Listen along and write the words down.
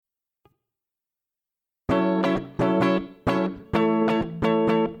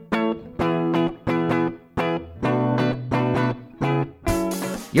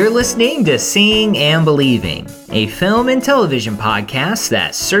You're listening to Seeing and Believing, a film and television podcast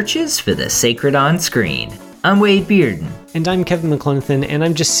that searches for the sacred on screen. I'm Wade Bearden. And I'm Kevin McClenathan, and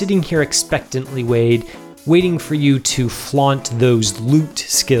I'm just sitting here expectantly, Wade, waiting for you to flaunt those loot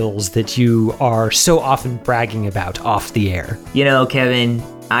skills that you are so often bragging about off the air. You know, Kevin,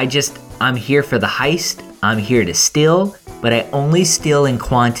 I'm here for the heist. I'm here to steal, but I only steal in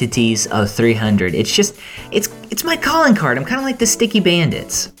quantities of 300. It's my calling card. I'm kind of like the Sticky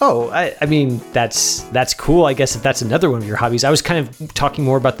Bandits. Oh, I mean, that's cool, I guess, if that's another one of your hobbies. I was kind of talking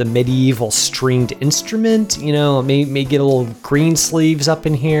more about the medieval stringed instrument, you know, may get a little green sleeves up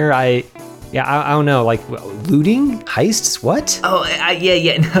in here. I don't know, like looting, heists, what? Oh,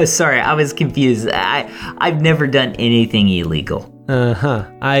 yeah. No, sorry, I was confused. I've never done anything illegal.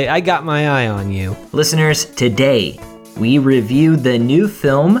 I got my eye on you. Listeners, today we review the new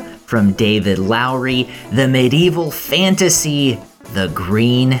film from David Lowery, the medieval fantasy, The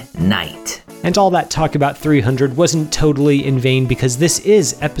Green Knight. And all that talk about 300 wasn't totally in vain, because this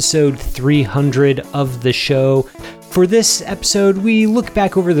is episode 300 of the show. For this episode, we look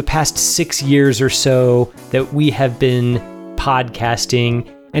back over the past 6 years or so that we have been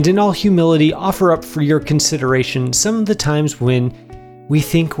podcasting, and in all humility, offer up for your consideration some of the times when we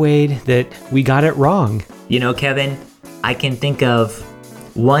think, Wade, that we got it wrong. You know, Kevin, I can think of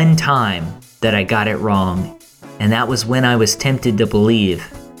one time that I got it wrong, and that was when I was tempted to believe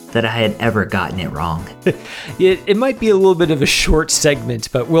that I had ever gotten it wrong. It might be a little bit of a short segment,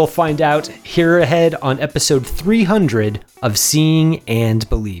 but we'll find out here ahead on episode 300 of Seeing and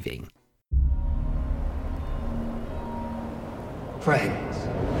Believing. Friends,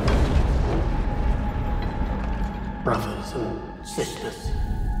 brothers and sisters,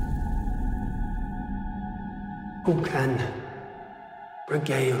 who can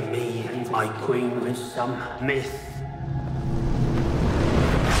regale me and my queen with some myth?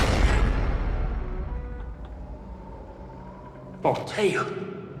 Or tale?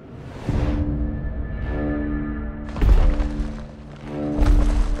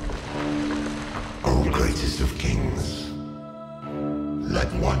 O greatest of kings,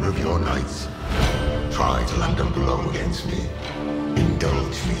 let one of your knights try to land a blow against me.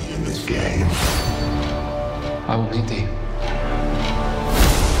 Indulge me in this game. I will meet thee.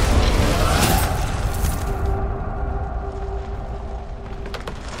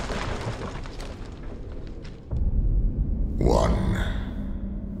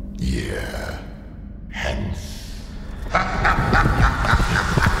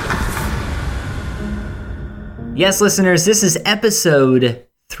 Yes, listeners, this is episode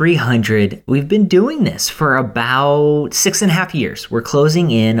 300. We've been doing this for about 6.5 years. We're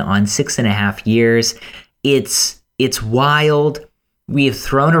closing in on 6.5 years. It's wild. We have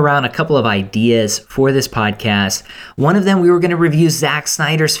thrown around a couple of ideas for this podcast. One of them, we were going to review Zack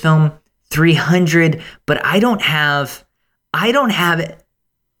Snyder's film 300, but I don't have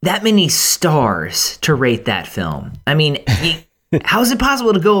that many stars to rate that film. I mean, how is it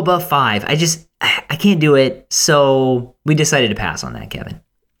possible to go above 5? I can't do it, so we decided to pass on that, Kevin.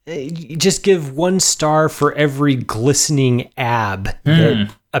 Just give 1 star for every glistening ab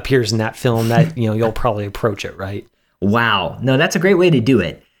that appears in that film. That, you know, you'll probably approach it, right? Wow. No, that's a great way to do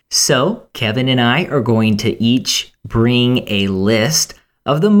it. So Kevin and I are going to each bring a list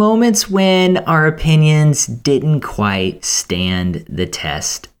of the moments when our opinions didn't quite stand the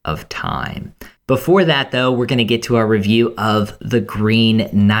test of time. Before that, though, we're going to get to our review of The Green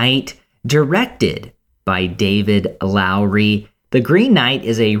Knight, directed by David Lowery. The Green Knight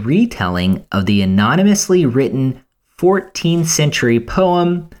is a retelling of the anonymously written 14th century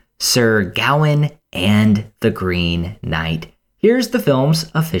poem, Sir Gawain and the Green Knight. Here's the film's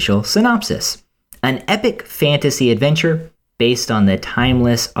official synopsis. An epic fantasy adventure based on the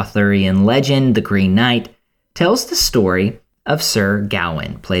timeless Arthurian legend, The Green Knight, tells the story of Sir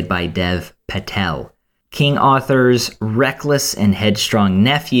Gawain, played by Dev Patel, King Arthur's reckless and headstrong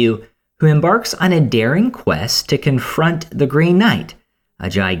nephew, who embarks on a daring quest to confront the Green Knight, a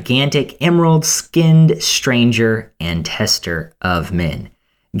gigantic emerald-skinned stranger and tester of men.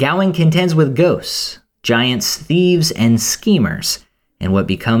 Gawain contends with ghosts, giants, thieves, and schemers in what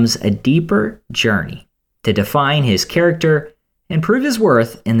becomes a deeper journey to define his character and prove his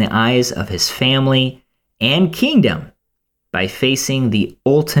worth in the eyes of his family and kingdom by facing the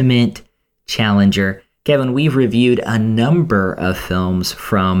ultimate challenger. Kevin, we've reviewed a number of films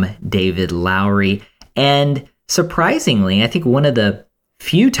from David Lowery, and surprisingly, I think one of the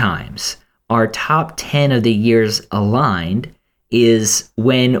few times our top 10 of the years aligned is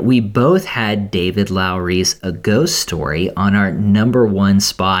when we both had David Lowery's A Ghost Story on our number 1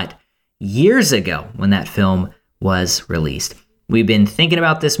 spot years ago when that film was released. We've been thinking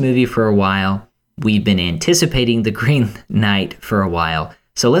about this movie for a while. We've been anticipating The Green Knight for a while.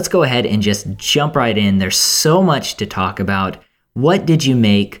 So let's go ahead and just jump right in. There's so much to talk about. What did you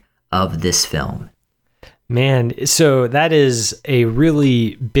make of this film? Man, so that is a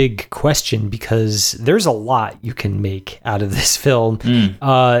really big question because there's a lot you can make out of this film.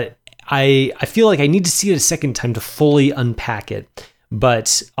 I feel like I need to see it a second time to fully unpack it.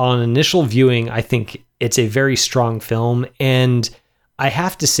 But on initial viewing, I think it's a very strong film. And I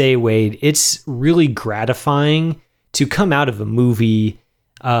have to say, Wade, it's really gratifying to come out of a movie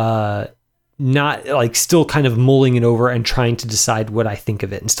not like still kind of mulling it over and trying to decide what I think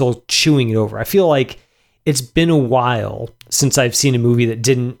of it and still chewing it over. I feel like it's been a while since I've seen a movie that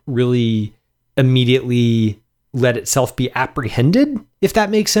didn't really immediately let itself be apprehended, if that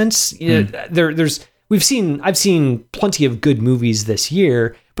makes sense. You know, I've seen plenty of good movies this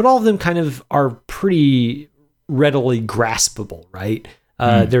year, but all of them kind of are pretty readily graspable, right?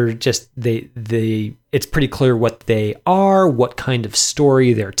 They're just it's pretty clear what they are, what kind of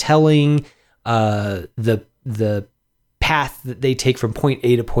story they're telling. The path that they take from point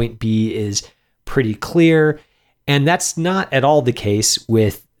A to point B is pretty clear. And that's not at all the case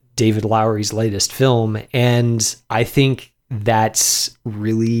with David Lowery's latest film. And I think that's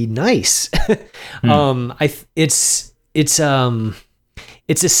really nice.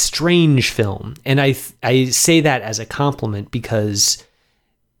 It's a strange film. And I say that as a compliment because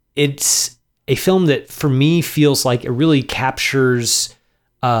it's a film that for me feels like it really captures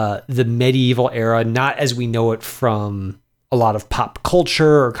the medieval era, not as we know it from a lot of pop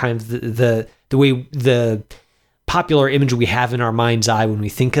culture or kind of the way the popular image we have in our mind's eye when we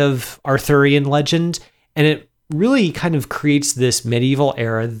think of Arthurian legend. And it really kind of creates this medieval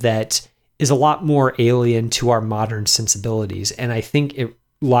era that is a lot more alien to our modern sensibilities. And I think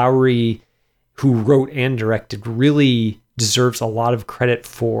Lowery, who wrote and directed, really deserves a lot of credit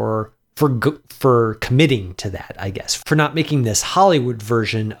for committing to that, I guess, for not making this Hollywood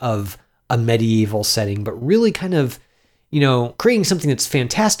version of a medieval setting, but really kind of, creating something that's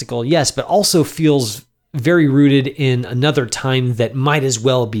fantastical, yes, but also feels very rooted in another time that might as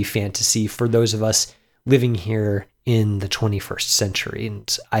well be fantasy for those of us living here in the 21st century.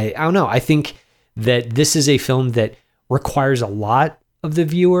 And I don't know, I think that this is a film that requires a lot of the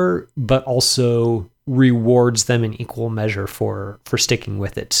viewer, but also rewards them in equal measure for sticking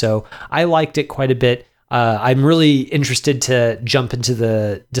with it. So I liked it quite a bit. I'm really interested to jump into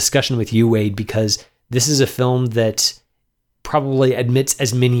the discussion with you, Wade, because this is a film that probably admits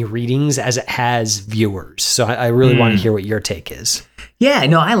as many readings as it has viewers. So I really want to hear what your take is. Yeah,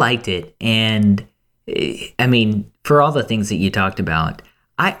 no, I liked it. And I mean, for all the things that you talked about,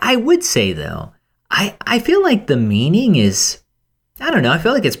 I would say, though, I feel like the meaning is, I don't know, I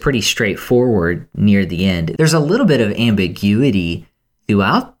feel like it's pretty straightforward near the end. There's a little bit of ambiguity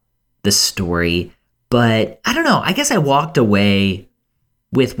throughout the story, but I don't know, I guess I walked away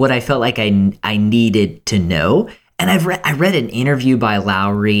with what I felt like I needed to know. And I read an interview by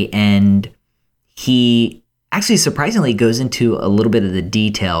Lowery, and he actually surprisingly goes into a little bit of the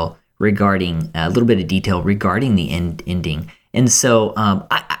detail regarding the ending. And so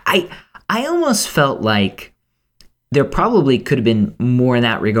I almost felt like there probably could have been more in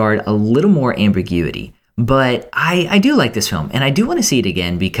that regard, a little more ambiguity. But I do like this film, and I do want to see it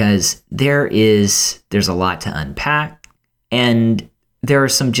again because there's a lot to unpack, and there are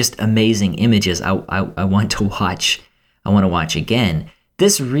some just amazing images I want to watch. I want to watch again.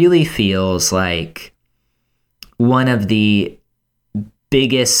 This really feels like one of the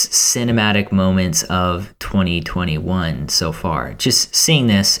biggest cinematic moments of 2021 so far. Just seeing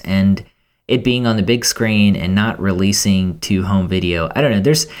this and it being on the big screen and not releasing to home video. I don't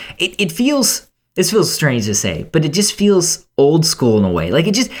know. It feels strange to say, but it just feels old school in a way. Like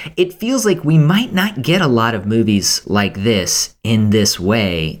it feels like we might not get a lot of movies like this in this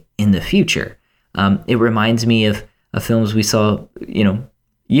way in the future. It reminds me of films we saw,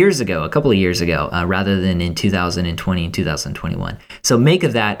 years ago, a couple of years ago, rather than in 2020 and 2021. So make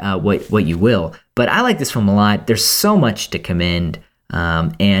of that what you will. But I like this film a lot. There's so much to commend.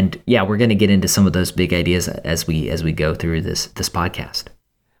 And yeah, we're going to get into some of those big ideas as we go through this podcast.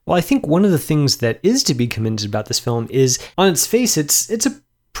 Well, I think one of the things that is to be commended about this film is, on its face, it's a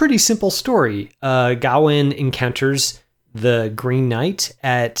pretty simple story. Gawain encounters the Green Knight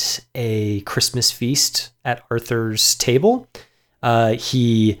at a Christmas feast at Arthur's table.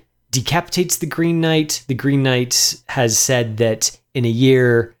 He decapitates the Green Knight. The Green Knight has said that in a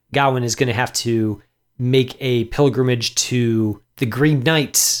year, Gawain is going to have to make a pilgrimage to the Green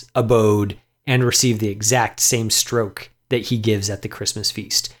Knight's abode and receive the exact same stroke that he gives at the Christmas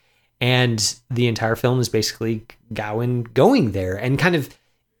feast. And the entire film is basically Gawain going there and kind of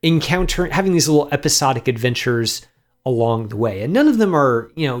having these little episodic adventures along the way. And none of them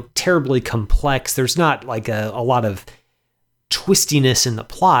are, terribly complex. There's not like a lot of twistiness in the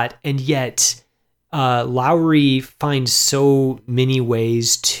plot. And yet Lowry finds so many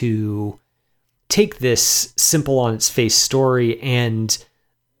ways to take this simple on its face story and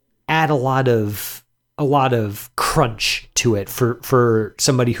add a lot of crunch to it for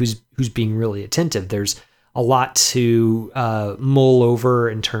somebody who's being really attentive. There's a lot to mull over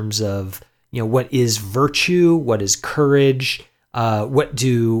in terms of, what is virtue, what is courage, what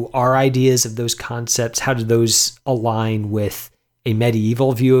do our ideas of those concepts, how do those align with a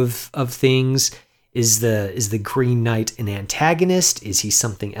medieval view of things? Is the Green Knight an antagonist? Is he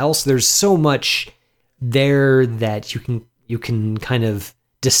something else? There's so much there that you can kind of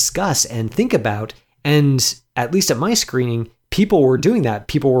discuss and think about. And at least at my screening, people were doing that.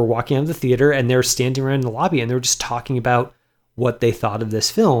 People were walking out of the theater and they're standing around in the lobby and they're just talking about what they thought of this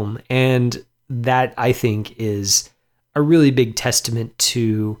film. And that, I think, is a really big testament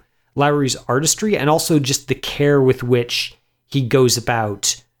to Lowry's artistry and also just the care with which he goes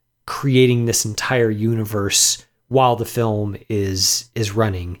about creating this entire universe while the film is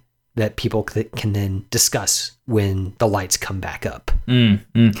running that people can then discuss when the lights come back up.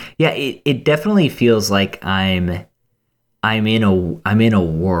 Yeah, it definitely feels like I'm in a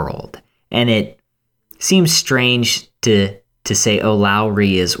world, and it seems strange to say, oh,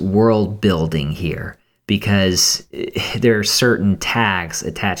 Lowry is world building here, because there are certain tags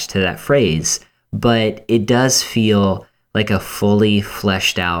attached to that phrase, but it does feel like a fully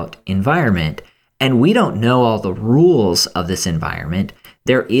fleshed out environment. And we don't know all the rules of this environment.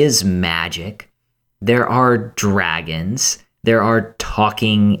 There is magic. There are dragons. There are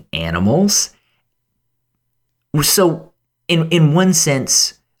talking animals. So in one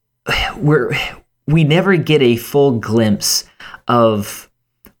sense, we never get a full glimpse of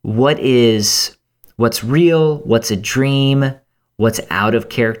what's real, what's a dream, what's out of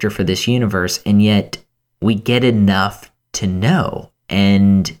character for this universe, and yet we get enough to know.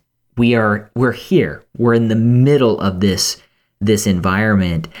 And we're here. We're in the middle of this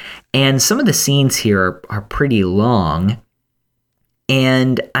environment. And some of the scenes here are pretty long.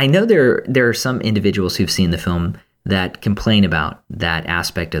 And I know there are some individuals who've seen the film that complain about that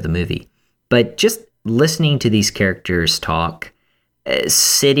aspect of the movie. But just listening to these characters talk,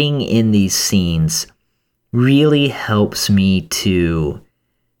 sitting in these scenes really helps me to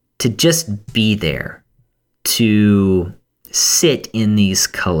just be there, to sit in these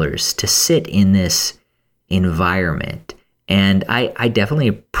colors, to sit in this environment. And I definitely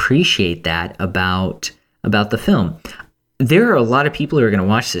appreciate that about the film. There are a lot of people who are going to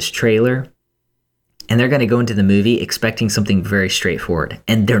watch this trailer and they're going to go into the movie expecting something very straightforward.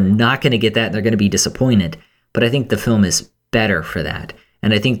 And they're not going to get that. They're going to be disappointed. But I think the film is better for that.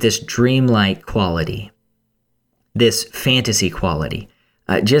 And I think this dreamlike quality, this fantasy quality,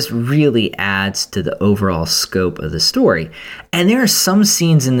 just really adds to the overall scope of the story. And there are some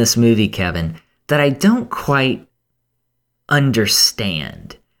scenes in this movie, Kevin, that I don't quite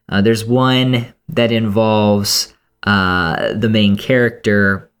understand. There's one that involves the main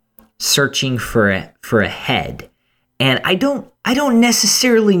character searching for a head, and I don't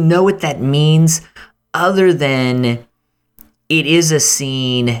necessarily know what that means, other than it is a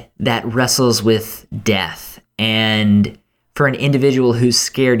scene that wrestles with death, and for an individual who's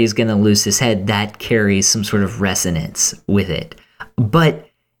scared he's going to lose his head, that carries some sort of resonance with it. But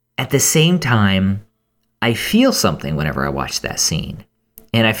at the same time, I feel something whenever I watch that scene.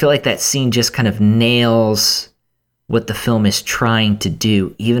 And I feel like that scene just kind of nails what the film is trying to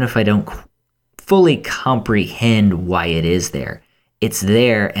do, even if I don't fully comprehend why it is there. It's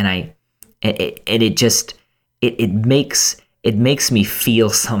there, and it makes me feel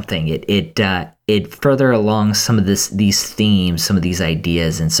something. It further along some of these themes, some of these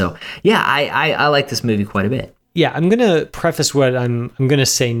ideas, and so yeah, I like this movie quite a bit. Yeah, I'm gonna preface what I'm gonna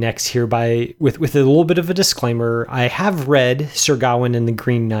say next here with a little bit of a disclaimer. I have read Sir Gawain and the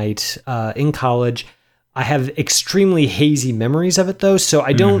Green Knight in college. I have extremely hazy memories of it though, so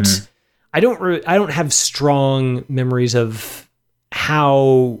I don't have strong memories of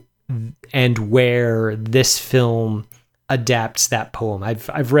how and where this film adapts that poem.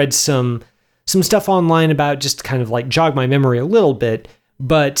 I've read some stuff online about just kind of like jog my memory a little bit,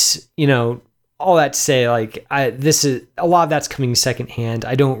 but all that to say, like this is a lot of that's coming secondhand.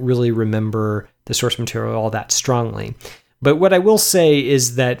 I don't really remember the source material all that strongly. But what I will say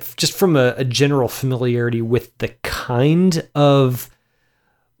is that just from a general familiarity with the kind of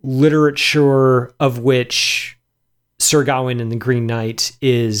literature of which Sir Gawain and the Green Knight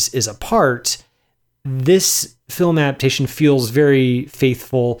is apart, this film adaptation feels very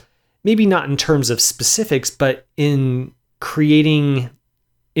faithful, maybe not in terms of specifics, but in creating,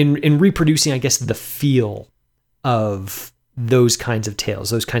 in reproducing, I guess, the feel of those kinds of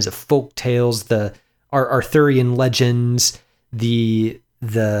tales, those kinds of folk tales, the Arthurian legends, the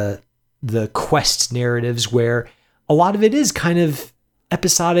quest narratives, where a lot of it is kind of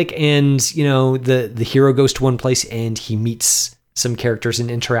episodic, and you know, the hero goes to one place and he meets some characters and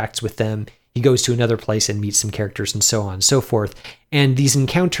interacts with them. He goes to another place and meets some characters, and so on and so forth. And these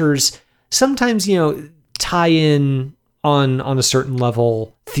encounters sometimes, you know, tie in on a certain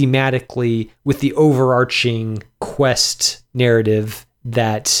level thematically with the overarching quest narrative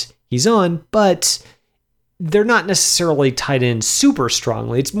that he's on, but they're not necessarily tied in super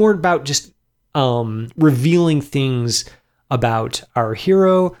strongly. It's more about just revealing things about our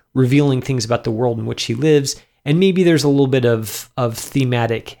hero, revealing things about the world in which he lives, and maybe there's a little bit of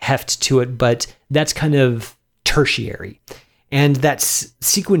thematic heft to it, but that's kind of tertiary. And that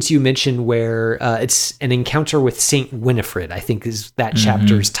sequence you mentioned where it's an encounter with Saint Winifred, I think is that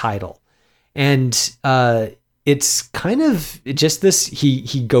chapter's title. And it's kind of just this,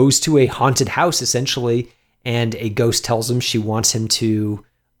 he goes to a haunted house essentially, and a ghost tells him she wants him to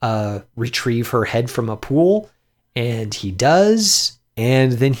retrieve her head from a pool, and he does,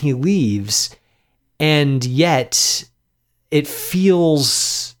 and then he leaves. And yet it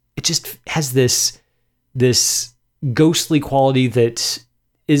just has this ghostly quality that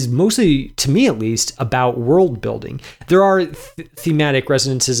is mostly, to me at least, about world building. There are thematic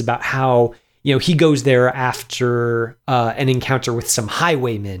resonances about how, you know, he goes there after an encounter with some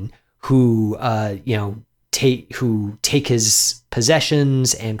highwaymen who, take his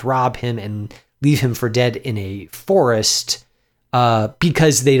possessions and rob him and leave him for dead in a forest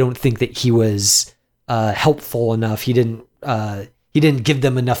because they don't think that he was helpful enough. He didn't give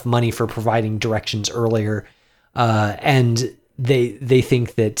them enough money for providing directions earlier, and they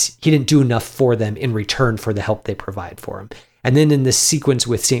think that he didn't do enough for them in return for the help they provide for him. And then in this sequence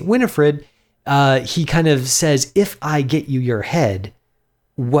with Saint Winifred, he kind of says, "If I get you your head,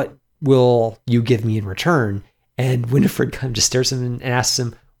 what will you give me in return?" And Winifred kind of just stares at him and asks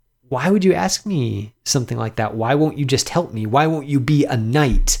him, "Why would you ask me something like that? Why won't you just help me? Why won't you be a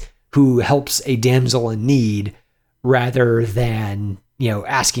knight who helps a damsel in need rather than, you know,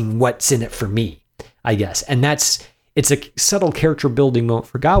 asking what's in it for me?" I guess. And it's a subtle character building moment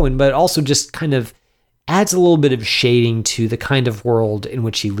for Gawain, but also just kind of adds a little bit of shading to the kind of world in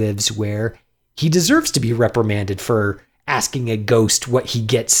which he lives, where he deserves to be reprimanded for asking a ghost what he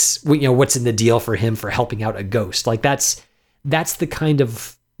gets, you know, what's in the deal for him for helping out a ghost. Like that's the kind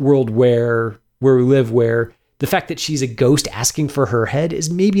of world where we live, where the fact that she's a ghost asking for her head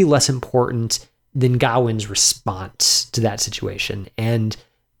is maybe less important than Gawain's response to that situation. And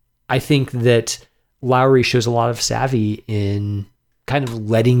I think that Lowery shows a lot of savvy in kind of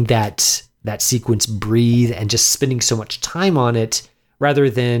letting that sequence breathe and just spending so much time on it, rather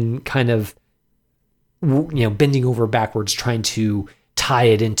than kind of, you know, bending over backwards trying to tie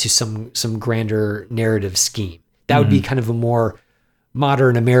it into some grander narrative scheme. That would be kind of a more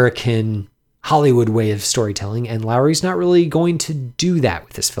modern American Hollywood way of storytelling, and Lowery's not really going to do that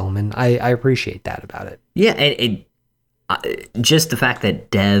with this film, and I appreciate that about it. Yeah, and just the fact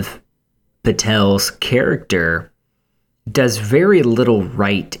that Dev Patel's character does very little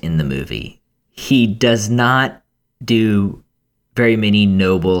right in the movie. He does not do very many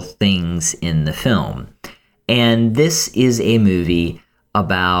noble things in the film. And this is a movie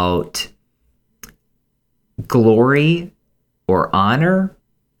about glory or honor,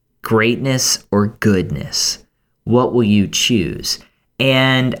 greatness or goodness. What will you choose?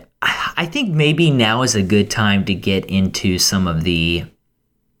 And I think maybe now is a good time to get into some of the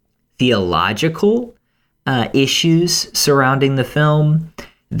theological issues surrounding the film.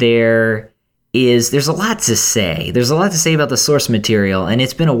 There's a lot to say. There's a lot to say about the source material, and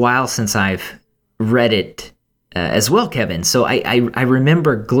it's been a while since I've read it as well, Kevin. So I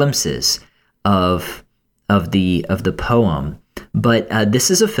remember glimpses of the poem, but this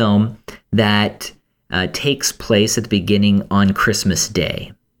is a film that takes place at the beginning on Christmas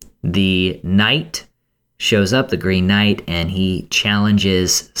Day. The knight shows up, the Green Knight, and he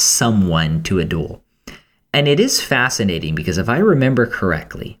challenges someone to a duel. And it is fascinating because if I remember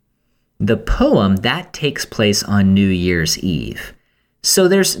correctly, the poem that takes place on New Year's Eve. So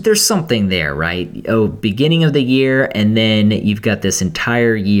there's something there, right? Oh, beginning of the year, and then you've got this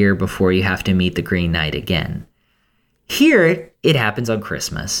entire year before you have to meet the Green Knight again. Here, it happens on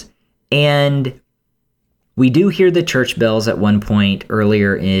Christmas. And we do hear the church bells at one point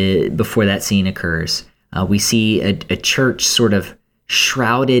earlier before that scene occurs. We see a church sort of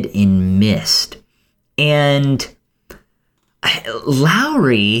shrouded in mist. And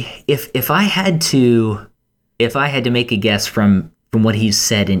Lowry, if I had to make a guess from what he's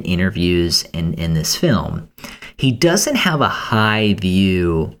said in interviews and in this film, he doesn't have a high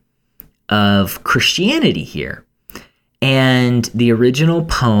view of Christianity here. And the original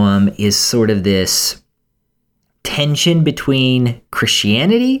poem is sort of this tension between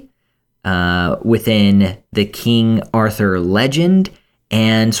Christianity within the King Arthur legend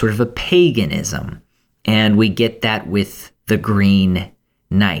and sort of a paganism. And we get that with the Green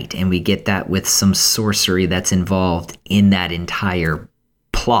Knight, and we get that with some sorcery that's involved in that entire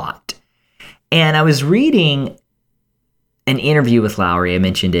plot. And I was reading an interview with Lowry, I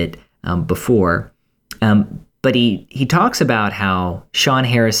mentioned it before, but he talks about how Sean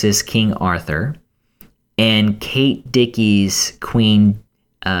Harris's King Arthur and Kate Dickey's Queen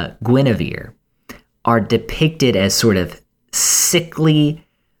Guinevere are depicted as sort of sickly,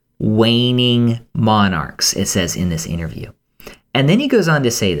 waning monarchs, it says in this interview. And then he goes on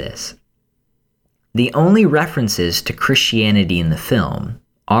to say this: the only references to Christianity in the film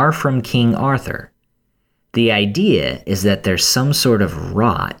are from King Arthur. The idea is that there's some sort of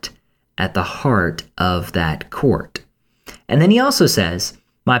rot at the heart of that court. And then he also says,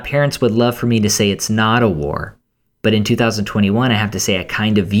 my parents would love for me to say it's not a war, but in 2021, I have to say I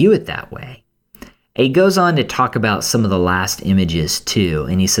kind of view it that way. He goes on to talk about some of the last images too.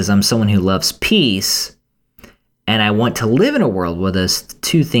 And he says, I'm someone who loves peace, and I want to live in a world where those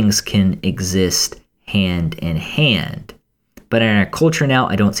two things can exist hand in hand. But in our culture now,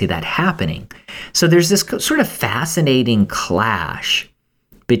 I don't see that happening. So there's this sort of fascinating clash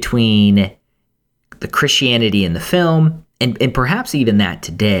between the Christianity in the film, and perhaps even that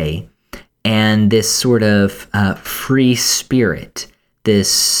today, and this sort of free spirit,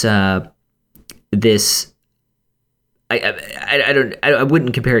 this I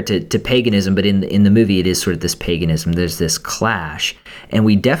wouldn't compare it to paganism, but in the movie it is sort of this paganism. There's this clash, and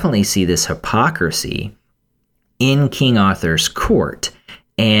we definitely see this hypocrisy in King Arthur's court.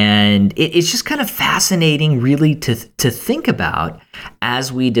 And it's just kind of fascinating, really, to think about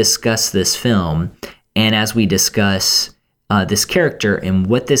as we discuss this film and as we discuss this character and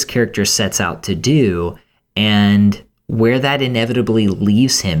what this character sets out to do and where that inevitably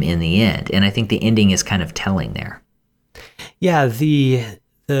leaves him in the end. And I think the ending is kind of telling there. Yeah, the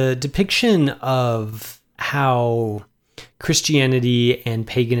depiction of how Christianity and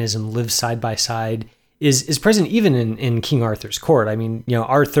paganism live side by side is present even in King Arthur's court. I mean,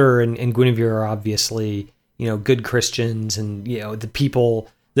 Arthur and Guinevere are obviously, good Christians, and, the people,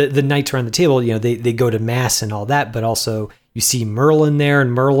 the knights around the table, they go to mass and all that, but also you see Merlin there,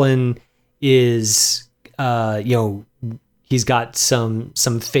 and Merlin is, he's got some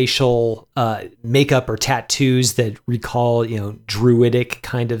facial makeup or tattoos that recall, druidic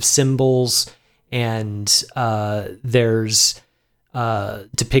kind of symbols. And there's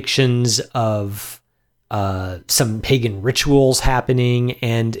depictions of some pagan rituals happening,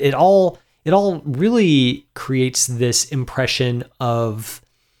 and it all really creates this impression of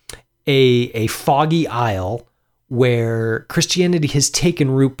a foggy isle where Christianity has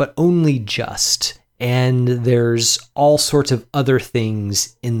taken root, but only just. And there's all sorts of other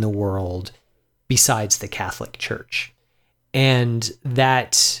things in the world besides the Catholic Church. And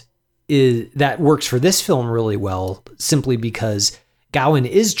that works for this film really well, simply because Gawain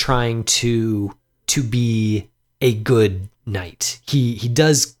is trying to be a good knight. He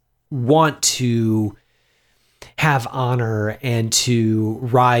does want to have honor and to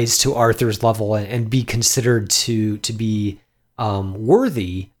rise to Arthur's level and be considered to be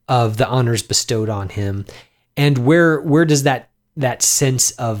worthy of the honors bestowed on him. And where does that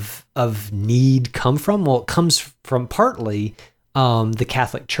sense of need come from? Well, it comes from partly the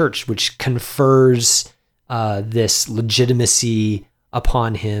Catholic Church, which confers this legitimacy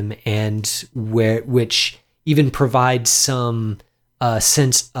upon him, and which even provides some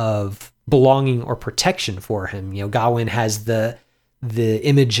sense of belonging or protection for him. Gawain has the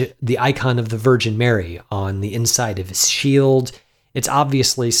image, the icon of the Virgin Mary on the inside of his shield. It's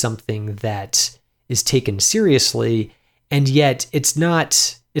obviously something that is taken seriously, and yet it's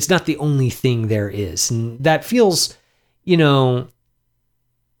not the only thing there is. And that feels, it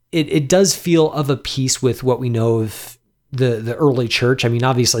does feel of a piece with what we know of the early church. I mean,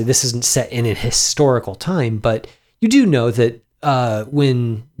 obviously this isn't set in a historical time, but you do know that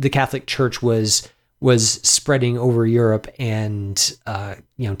when the Catholic Church was spreading over Europe and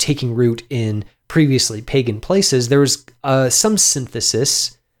taking root in previously pagan places, there was some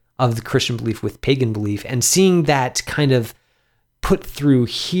synthesis of the Christian belief with pagan belief, and seeing that kind of put through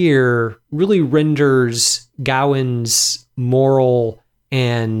here really renders Gawain's moral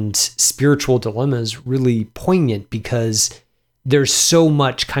and spiritual dilemmas really poignant, because there's so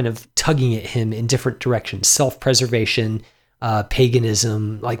much kind of tugging at him in different directions. Self-preservation,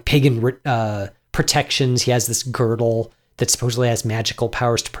 paganism, like pagan protections. He has this girdle that supposedly has magical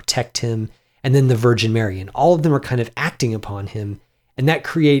powers to protect him, and then the Virgin Mary, and all of them are kind of acting upon him, and that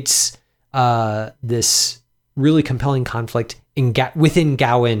creates this really compelling conflict within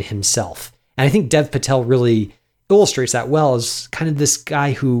Gawain himself. And I think Dev Patel really illustrates that well, as kind of this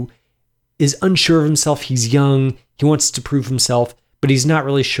guy who is unsure of himself. He's young, he wants to prove himself, but he's not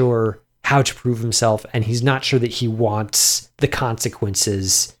really sure how to prove himself, and he's not sure that he wants the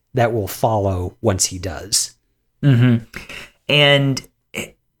consequences that will follow once he does. Mm-hmm. And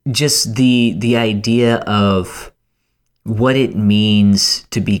just the idea of what it means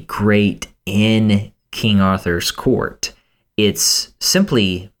to be great in King Arthur's court. It's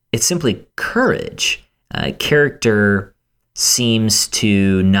simply courage. Character seems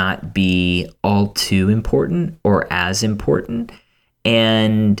to not be all too important or as important.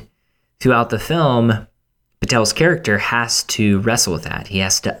 And throughout the film, Patel's character has to wrestle with that. He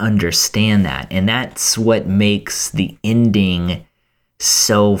has to understand that. And that's what makes the ending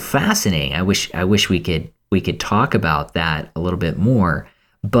so fascinating. I wish we could talk about that a little bit more.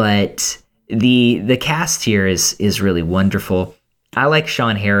 But the cast here is really wonderful. I like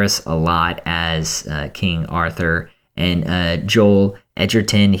Sean Harris a lot as King Arthur, and Joel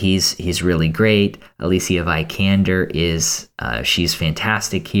Edgerton, he's really great. Alicia Vikander she's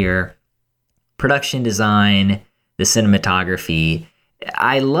fantastic here. Production design, the cinematography.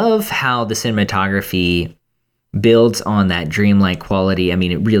 I love how the cinematography builds on that dreamlike quality. I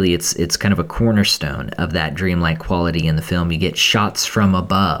mean, it's kind of a cornerstone of that dreamlike quality in the film. You get shots from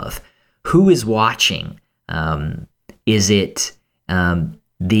above. Who is watching? Is it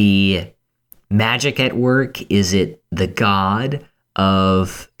the magic at work? Is it the god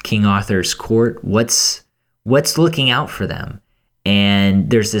of King Arthur's court? What's looking out for them? And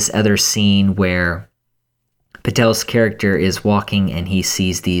there's this other scene where Patel's character is walking and he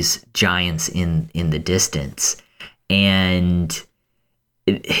sees these giants in the distance, and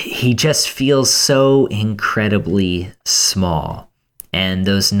he just feels so incredibly small. And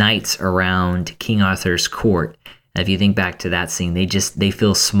those knights around King Arthur's court, if you think back to that scene, they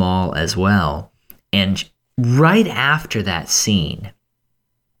feel small as well. And right after that scene,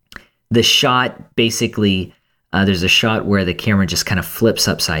 the shot basically, there's a shot where the camera just kind of flips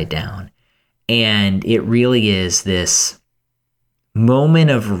upside down. And it really is this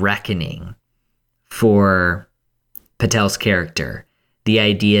moment of reckoning for Patel's character. The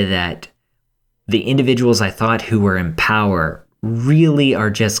idea that the individuals I thought who were in power really are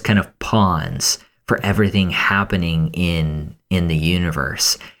just kind of pawns for everything happening in the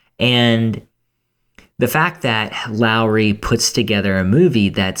universe. And the fact that Lowery puts together a movie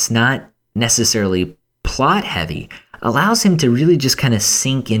that's not necessarily plot heavy allows him to really just kind of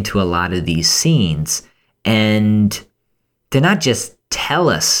sink into a lot of these scenes and to not just tell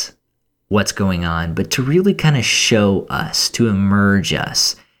us what's going on, but to really kind of show us, to immerse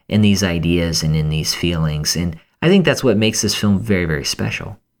us in these ideas and in these feelings. And I think that's what makes this film very, very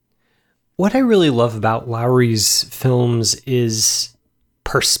special. What I really love about Lowery's films is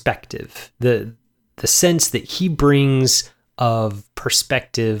perspective. The sense that he brings of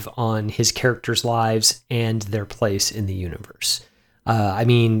perspective on his characters' lives and their place in the universe.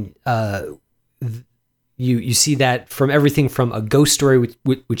 You see that from everything from A Ghost Story,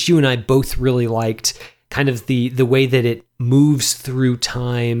 which you and I both really liked, kind of the way that it moves through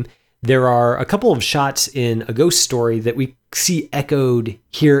time. There are a couple of shots in A Ghost Story that we see echoed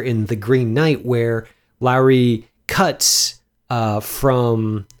here in The Green Knight, where Lowery cuts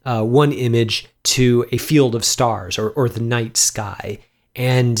from one image to a field of stars or the night sky.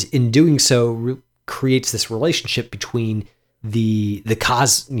 And in doing so, creates this relationship between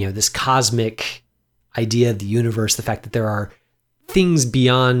this cosmic idea of the universe, the fact that there are things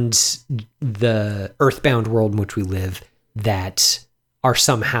beyond the earthbound world in which we live that are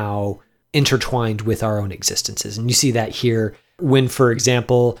somehow intertwined with our own existences. And you see that here when, for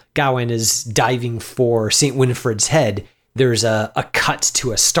example, Gawain is diving for St. Winifred's head. There's a cut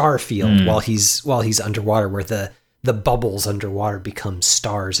to a star field while he's underwater, where the bubbles underwater become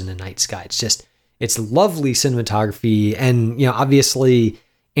stars in the night sky. It's lovely cinematography. And, obviously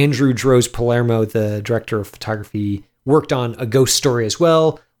Andrew Droz Palermo, the director of photography, worked on A Ghost Story as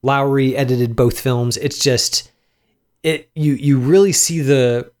well. Lowery edited both films. It's just, you really see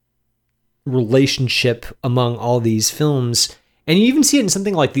the relationship among all these films. And you even see it in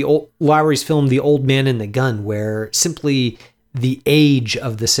something like Lowery's film, The Old Man and the Gun, where simply the age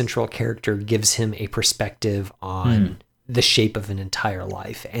of the central character gives him a perspective on the shape of an entire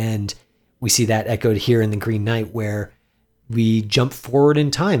life. And we see that echoed here in The Green Knight, where we jump forward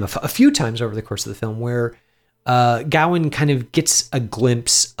in time a few times over the course of the film, where Gawain kind of gets a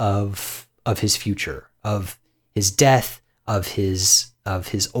glimpse of his future, of his death, of his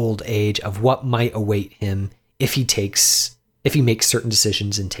old age, of what might await him if he makes certain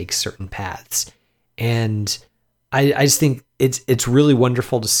decisions and takes certain paths. And I just think it's really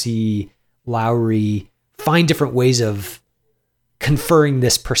wonderful to see Lowery find different ways of conferring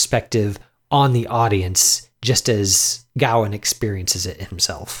this perspective on the audience, just as Gawain experiences it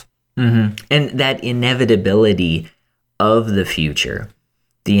himself. Mm-hmm. And that inevitability of the future,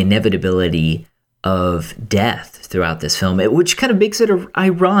 the inevitability of death throughout this film, which kind of makes it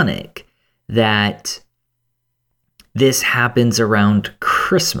ironic that this happens around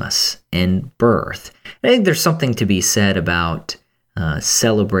Christmas and birth. I think there's something to be said about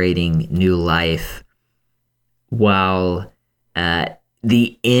celebrating new life while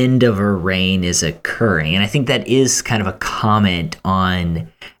the end of a reign is occurring. And I think that is kind of a comment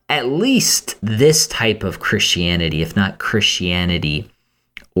on at least this type of Christianity, if not Christianity,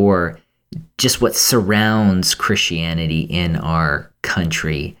 or just what surrounds Christianity in our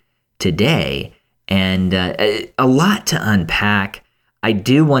country today. And a lot to unpack. I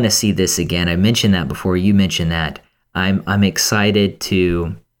do want to see this again. I mentioned that before. You mentioned that. I'm excited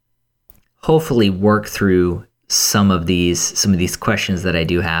to hopefully work through some of these questions that I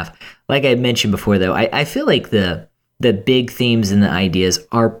do have. Like I mentioned before, though, I feel like the big themes and the ideas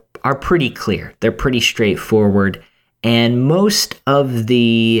are pretty clear. They're pretty straightforward, and most of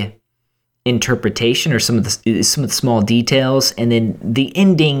the interpretation or some of the small details, and then the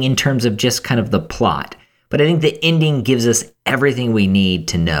ending in terms of just kind of the plot. But I think the ending gives us everything we need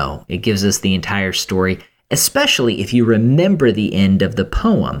to know. It gives us the entire story, especially if you remember the end of the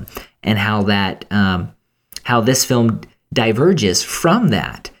poem and how that how this film diverges from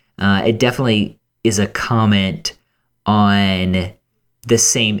that. It definitely is a comment on the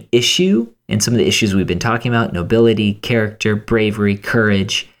same issue and some of the issues we've been talking about: nobility, character, bravery,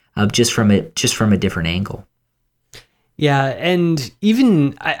 courage. Just from a different angle. Yeah, and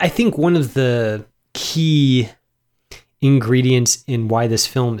even I think one of the key ingredients in why this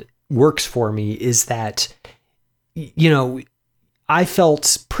film works for me is that, you know, I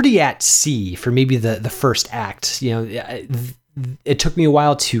felt pretty at sea for maybe the first act. You know, it took me a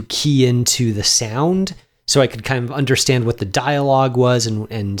while to key into the sound so I could kind of understand what the dialogue was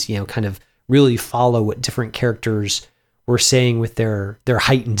and you know, kind of really follow what different characters were saying with their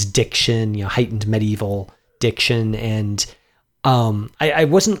heightened diction, you know, heightened medieval diction. And I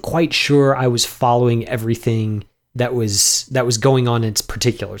wasn't quite sure I was following everything that was going on in its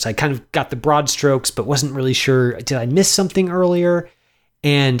particulars. I kind of got the broad strokes, but wasn't really sure, did I miss something earlier?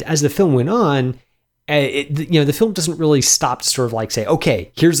 And as the film went on, the film doesn't really stop to sort of like say,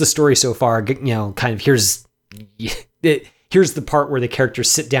 okay, here's the story so far, you know, kind of here's the part where the characters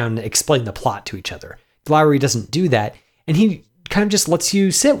sit down and explain the plot to each other. Lowery doesn't do that. And he kind of just lets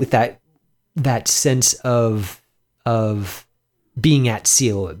you sit with that sense of being at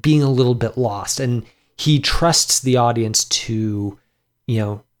sea, being a little bit lost. And he trusts the audience to, you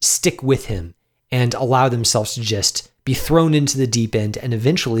know, stick with him and allow themselves to just be thrown into the deep end. And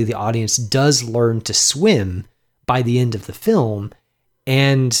eventually the audience does learn to swim by the end of the film.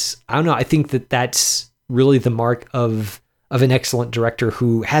 And I don't know, I think that that's really the mark of an excellent director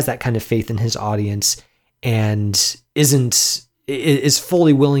who has that kind of faith in his audience and is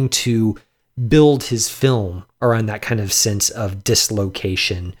fully willing to build his film around that kind of sense of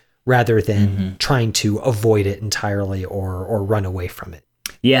dislocation rather than trying to avoid it entirely or run away from it.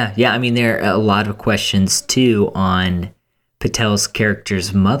 Yeah. I mean, there are a lot of questions too on Patel's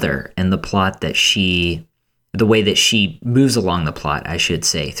character's mother and the plot the way that she moves along the plot, I should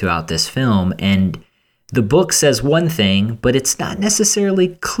say, throughout this film. And the book says one thing, but it's not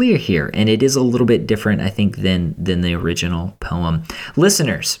necessarily clear here, and it is a little bit different, I think, than the original poem.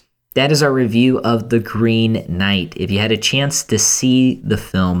 Listeners, that is our review of The Green Knight. If you had a chance to see the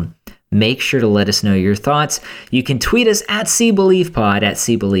film, make sure to let us know your thoughts. You can tweet us at SeeBelievePod, at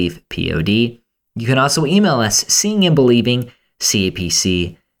SeeBelievePod. You can also email us, seeingandbelieving,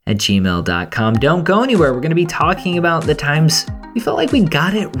 capc@gmail.com. Don't go anywhere. We're going to be talking about the times we felt like we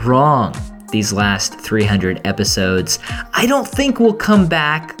got it wrong these last 300 episodes. I don't think we'll come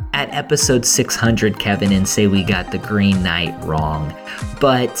back at episode 600, Kevin, and say we got The Green Knight wrong.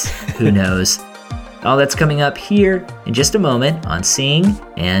 But who knows? All that's coming up here in just a moment on Seeing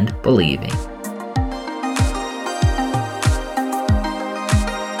and Believing.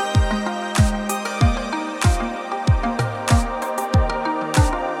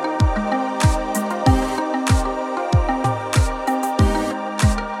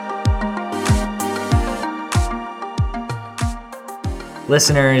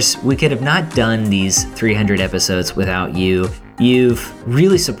 Listeners, we could have not done these 300 episodes without you. You've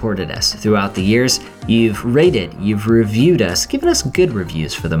really supported us throughout the years. You've rated, you've reviewed us, given us good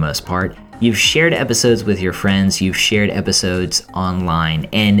reviews for the most part. You've shared episodes with your friends, you've shared episodes online,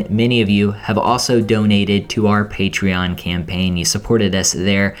 and many of you have also donated to our Patreon campaign. You supported us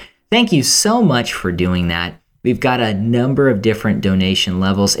there. Thank you so much for doing that. We've got a number of different donation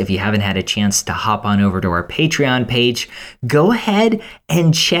levels. If you haven't had a chance to hop on over to our Patreon page, go ahead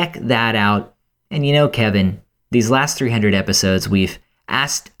and check that out. And you know, Kevin, these last 300 episodes, we've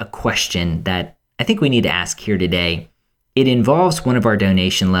asked a question that I think we need to ask here today. It involves one of our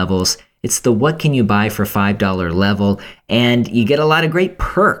donation levels. It's the what can you buy for $5 level, and you get a lot of great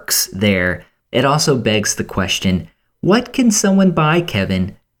perks there. It also begs the question, what can someone buy,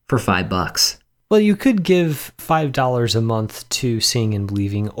 Kevin, for $5? Well, you could give $5 a month to Seeing and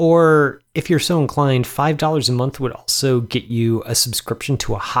Believing, or if you're so inclined, $5 a month would also get you a subscription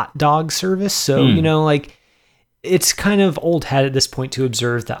to a hot dog service. So, it's kind of old hat at this point to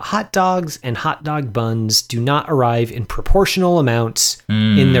observe that hot dogs and hot dog buns do not arrive in proportional amounts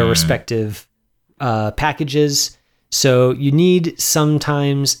in their respective packages. So you need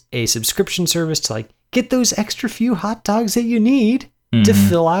sometimes a subscription service to get those extra few hot dogs that you need to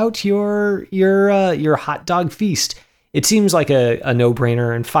fill out your hot dog feast. It seems like a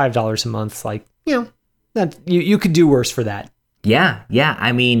no-brainer, and $5 a month, that you could do worse for that. Yeah.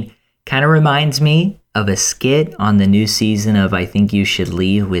 I mean, kind of reminds me of a skit on the new season of I Think You Should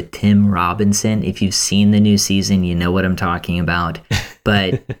Leave with Tim Robinson. If you've seen the new season, you know what I'm talking about.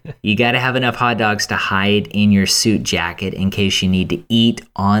 But you got to have enough hot dogs to hide in your suit jacket in case you need to eat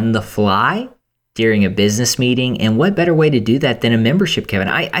on the fly during a business meeting. And what better way to do that than a membership, Kevin?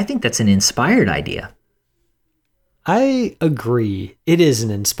 I think that's an inspired idea. I agree. It is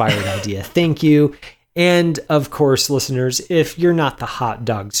an inspired idea. Thank you. And of course, listeners, if you're not the hot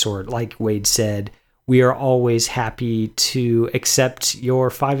dog sort, like Wade said, we are always happy to accept your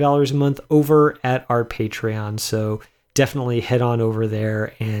 $5 a month over at our Patreon. So definitely head on over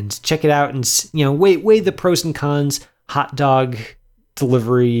there and check it out and, weigh the pros and cons. Hot dog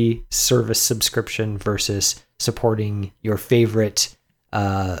delivery service subscription versus supporting your favorite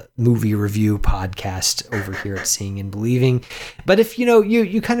movie review podcast over here at Seeing and Believing. But if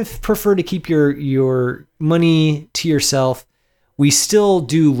you kind of prefer to keep your money to yourself, we still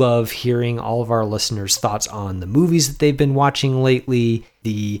do love hearing all of our listeners' thoughts on the movies that they've been watching lately,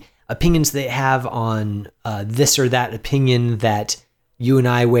 the opinions they have on this or that opinion that you and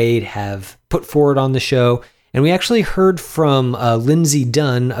I, Wade, have put forward on the show. And we actually heard from Lindsay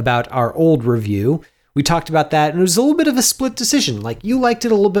Dunn about our old review. We talked about that, and it was a little bit of a split decision. You liked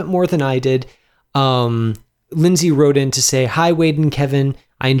it a little bit more than I did. Lindsay wrote in to say, "Hi, Wade and Kevin.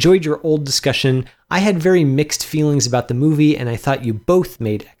 I enjoyed your old discussion. I had very mixed feelings about the movie, and I thought you both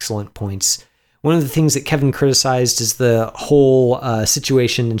made excellent points. One of the things that Kevin criticized is the whole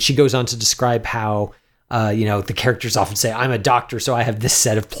situation," and she goes on to describe how the characters often say, "I'm a doctor, so I have this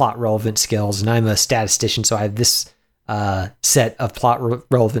set of plot-relevant skills, and I'm a statistician, so I have this set of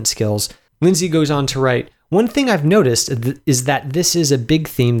plot-relevant skills." Lindsay goes on to write, "One thing I've noticed is that this is a big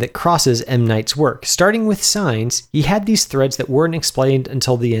theme that crosses M. Night's work. Starting with Signs, he had these threads that weren't explained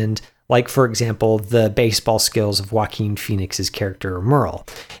until the end, like, for example, the baseball skills of Joaquin Phoenix's character, Merle.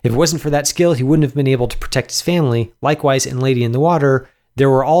 If it wasn't for that skill, he wouldn't have been able to protect his family. Likewise, in Lady in the Water, there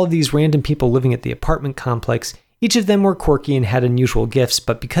were all of these random people living at the apartment complex. Each of them were quirky and had unusual gifts,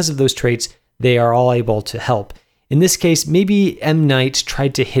 but because of those traits, they are all able to help. In this case, maybe M. Night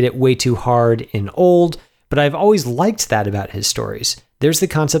tried to hit it way too hard in Old, but I've always liked that about his stories. There's the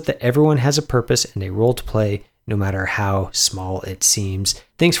concept that everyone has a purpose and a role to play, no matter how small it seems."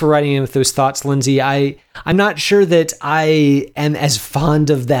 Thanks for writing in with those thoughts, Lindsay. I'm not sure that I am as fond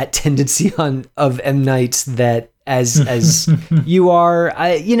of that tendency of M. Night that as you are.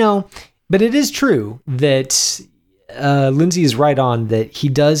 But it is true that Lindsay is right on that he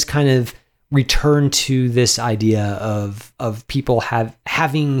does kind of return to this idea of people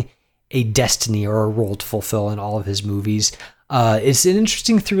having a destiny or a role to fulfill in all of his movies. It's an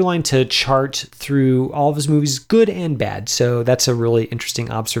interesting through line to chart through all of his movies, good and bad. So that's a really interesting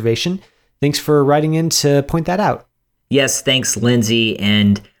observation. Thanks for writing in to point that out. Yes, thanks, Lindsay.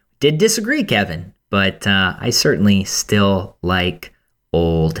 And did disagree, Kevin, but I certainly still like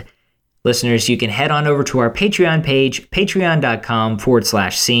Old. Listeners, you can head on over to our Patreon page,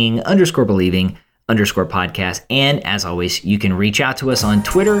 patreon.com/seeing_believing_podcast. And as always, you can reach out to us on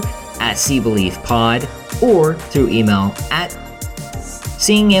Twitter at SeeBeliefPod or through email at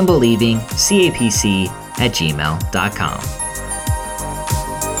seeingandbelievingcapc@gmail.com.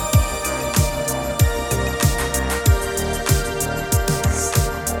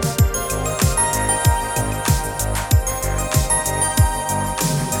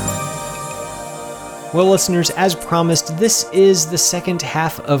 Well, listeners, as promised, this is the second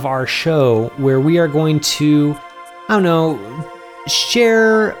half of our show where we are going to,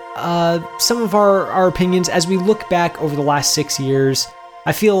 share some of our opinions as we look back over the last 6 years.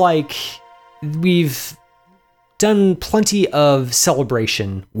 I feel like we've done plenty of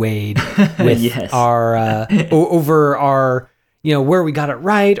celebration, Wade, with Yes. our over our, where we got it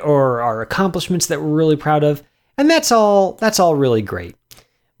right or our accomplishments that we're really proud of, and that's all really great.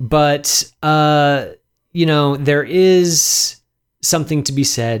 But there is something to be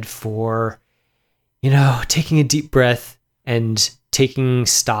said for, taking a deep breath and taking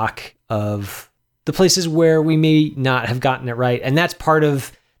stock of the places where we may not have gotten it right, and that's part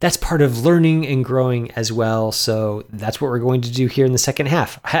of learning and growing as well. So that's what we're going to do here in the second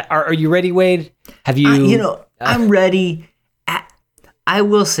half. Are you ready, Wade? Have you? I'm ready. I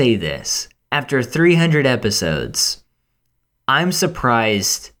will say this: after 300 episodes, I'm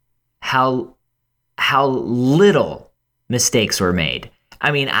surprised how little mistakes were made.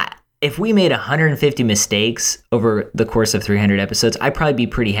 I mean, if we made 150 mistakes over the course of 300 episodes, I'd probably be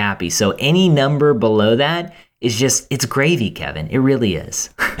pretty happy. So any number below that is it's gravy, Kevin. It really is.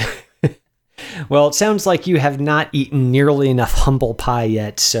 Well, it sounds like you have not eaten nearly enough humble pie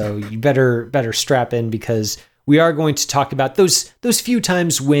yet, so you better strap in, because we are going to talk about those few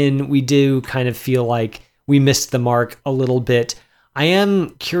times when we do kind of feel like we missed the mark a little bit. I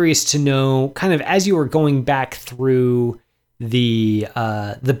am curious to know, kind of as you were going back through the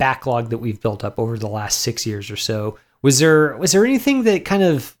backlog that we've built up over the last 6 years or so, was there anything that kind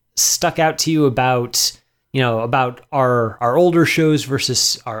of stuck out to you about our older shows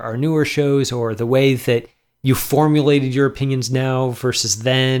versus our newer shows, or the way that you formulated your opinions now versus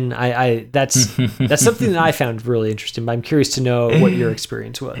then? That's something that I found really interesting, but I'm curious to know what your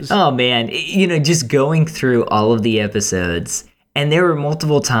experience was. Oh man, just going through all of the episodes, and there were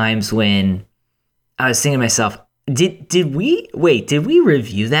multiple times when I was thinking to myself, did we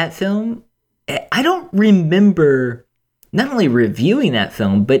review that film? I don't remember not only reviewing that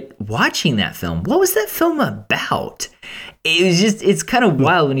film, but watching that film. What was that film about? It's kind of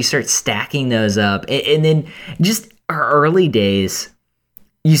wild when you start stacking those up. And then just our early days,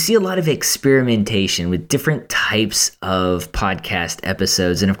 you see a lot of experimentation with different types of podcast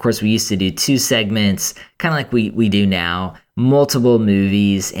episodes. And of course, we used to do 2 segments, kind of like we do now, multiple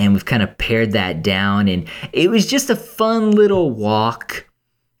movies, and we've kind of pared that down. And it was just a fun little walk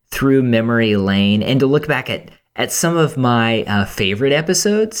through memory lane, and to look back at some of my favorite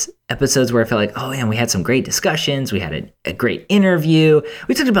episodes where I felt like, oh man, we had some great discussions. We had a great interview.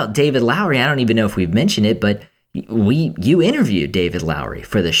 We talked about David Lowery. I don't even know if we've mentioned it, but you interviewed David Lowery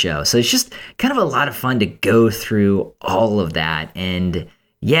for the show. So it's just kind of a lot of fun to go through all of that. And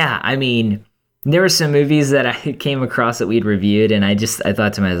yeah, I mean, there were some movies that I came across that we'd reviewed, and I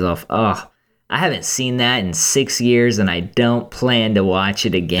thought to myself, oh, I haven't seen that in 6 years, and I don't plan to watch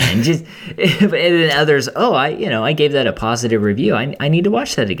it again. And then others, I gave that a positive review. I need to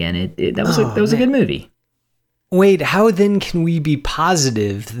watch that again. That was a good movie. Wade, how then can we be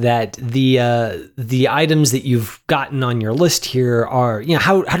positive that the items that you've gotten on your list here are,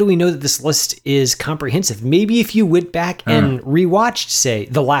 how do we know that this list is comprehensive? Maybe if you went back and rewatched, say,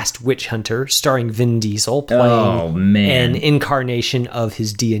 The Last Witch Hunter, starring Vin Diesel playing an incarnation of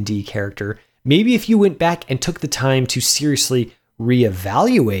his D&D character. Maybe if you went back and took the time to seriously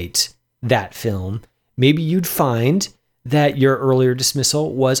reevaluate that film, maybe you'd find that your earlier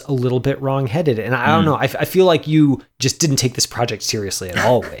dismissal was a little bit wrong-headed. And I don't know, I feel like you just didn't take this project seriously at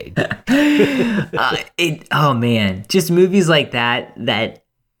all, Wade. Just movies like that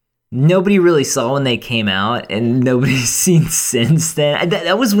nobody really saw when they came out, and nobody's seen since then.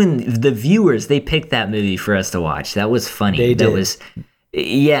 That was when the viewers, they picked that movie for us to watch. That was funny. They did. That was,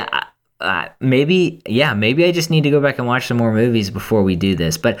 maybe I just need to go back and watch some more movies before we do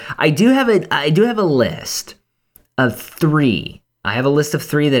this. But I do have a list of 3. I have a list of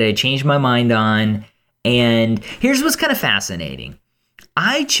 3 that I changed my mind on. And here's what's kind of fascinating.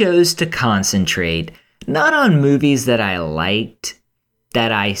 I chose to concentrate not on movies that I liked,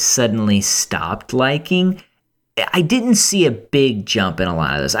 that I suddenly stopped liking. I didn't see a big jump in a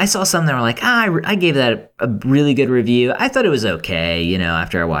lot of those. I saw some that were like, I gave that a really good review. I thought it was okay,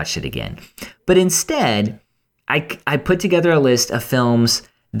 after I watched it again. But instead, I put together a list of films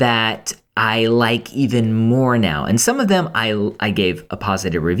that I like even more now. And some of them I gave a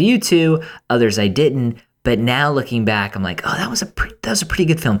positive review to, others I didn't. But now looking back, I'm like, oh, that was a pretty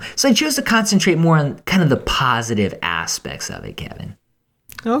good film. So I chose to concentrate more on kind of the positive aspects of it, Kevin.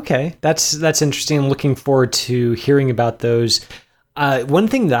 Okay, that's interesting. I'm looking forward to hearing about those. One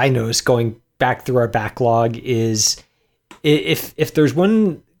thing that I noticed going back through our backlog is if there's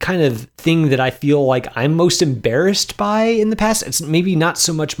one kind of thing that I feel like I'm most embarrassed by in the past. It's maybe not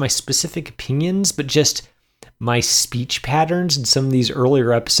so much my specific opinions, but just my speech patterns in some of these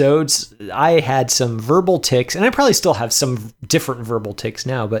earlier episodes. I had some verbal tics, and I probably still have some different verbal tics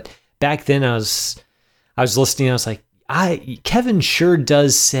now, but back then I was listening, I was like, Kevin sure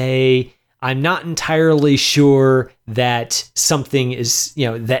does say, I'm not entirely sure that something is,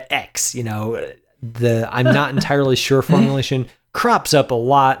 the X, the I'm not entirely sure formulation crops up a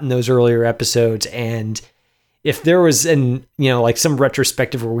lot in those earlier episodes. And if there was some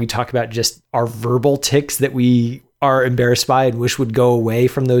retrospective where we talk about just our verbal tics that we are embarrassed by and wish would go away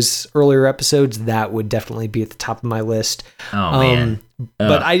from those earlier episodes, that would definitely be at the top of my list. Oh, man.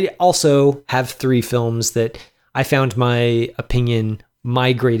 But I also have 3 films that I found my opinion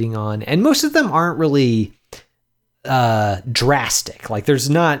migrating on, and most of them aren't really drastic. Like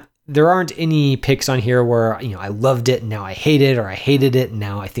there aren't any picks on here where, I loved it and now I hate it, or I hated it and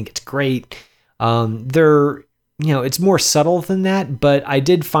now I think it's great. It's more subtle than that, but I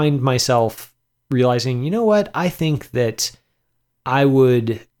did find myself realizing, you know what? I think that I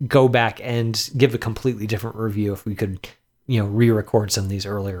would go back and give a completely different review if we could, re-record some of these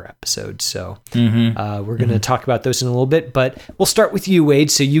earlier episodes. So we're going to talk about those in a little bit, but we'll start with you, Wade.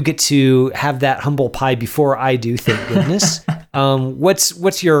 So you get to have that humble pie before I do, thank goodness.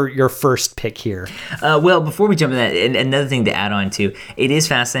 What's your first pick here? Well, before we jump in that, another thing to add on to, it is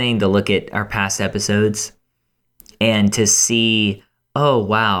fascinating to look at our past episodes and to see, oh,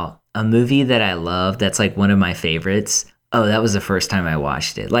 wow, a movie that I love that's like one of my favorites. Oh, that was the first time I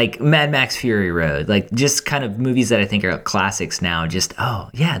watched it. Like Mad Max Fury Road, like just kind of movies that I think are classics now. Just, oh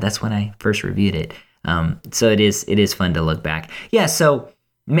yeah, that's when I first reviewed it. So it is fun to look back. Yeah. So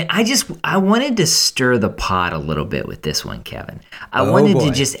I wanted to stir the pot a little bit with this one, Kevin. I wanted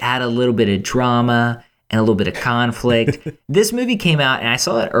to just add a little bit of drama and a little bit of conflict. This movie came out and I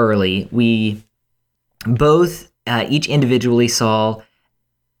saw it early. We both each individually saw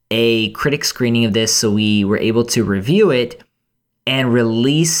a critic screening of this, so we were able to review it and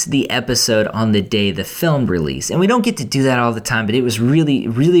release the episode on the day the film released. And we don't get to do that all the time, but it was really,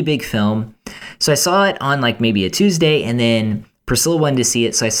 really big film. So I saw it on like maybe a Tuesday, and then Priscilla wanted to see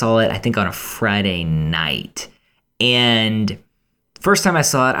it, so I saw it, I think, on a Friday night. And first time I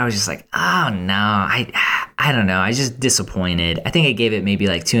saw it, I was just like, oh no, I don't know. I was just disappointed. I think I gave it maybe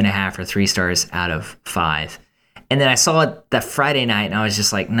like 2.5 or 3 stars out of 5. And then I saw it that Friday night, and I was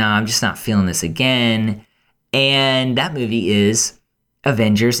just like, no, I'm just not feeling this again. And that movie is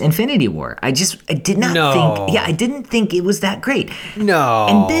Avengers: Infinity War. I did not think, I didn't think it was that great. No.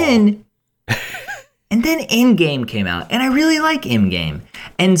 And then Endgame came out, and I really like Endgame.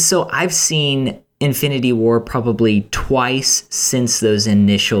 And so I've seen Infinity War probably twice since those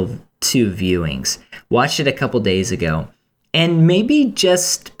initial 2 viewings. Watched it a couple days ago. And maybe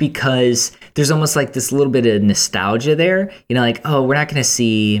just because there's almost like this little bit of nostalgia there, like, oh, we're not going to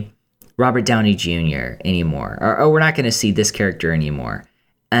see Robert Downey Jr. anymore, or oh, we're not going to see this character anymore.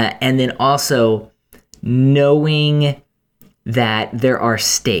 And then also knowing that there are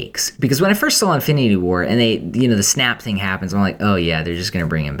stakes. Because when I first saw Infinity War and they, the snap thing happens, I'm like, oh yeah, they're just going to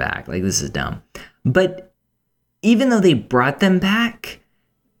bring him back. Like, this is dumb. But even though they brought them back,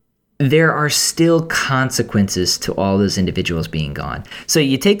 there are still consequences to all those individuals being gone. So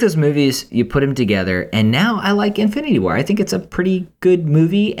you take those movies, you put them together, and now I like Infinity War. I think it's a pretty good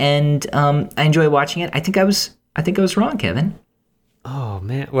movie, and I enjoy watching it. I think I was wrong, Kevin. Oh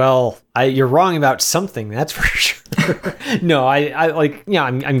man, well, you're wrong about something, that's for sure. No,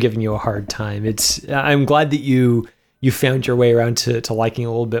 I'm giving you a hard time. I'm glad that you found your way around to liking a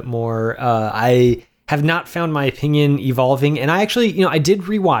little bit more. I have not found my opinion evolving, and I actually, I did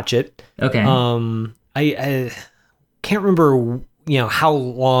rewatch it. Okay. I can't remember, how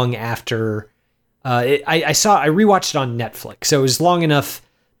long after I rewatched it on Netflix, so it was long enough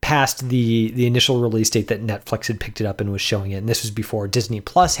past the initial release date that Netflix had picked it up and was showing it, and this was before Disney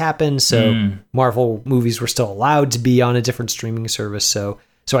Plus happened, so Marvel movies were still allowed to be on a different streaming service. So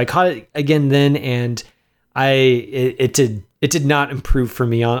I caught it again then, and it did not improve for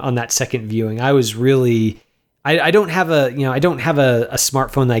me on that second viewing. I was really, I don't have a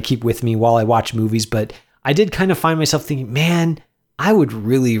smartphone that I keep with me while I watch movies, but I did kind of find myself thinking, man, I would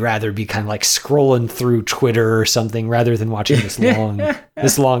really rather be kind of like scrolling through Twitter or something rather than watching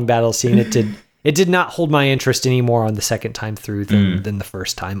this long battle scene. It did not hold my interest anymore on the second time through than the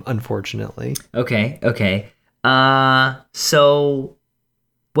first time, unfortunately. Okay. So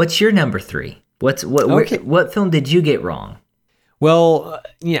what's your number 3? What film did you get wrong? Well,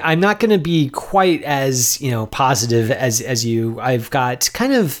 I'm not going to be quite as, positive as you. I've got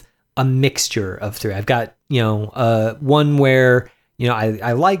kind of a mixture of 3. I've got, one where,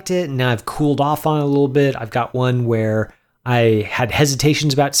 I liked it, and now I've cooled off on it a little bit. I've got one where I had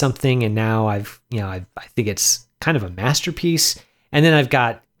hesitations about something, and now I think it's kind of a masterpiece. And then I've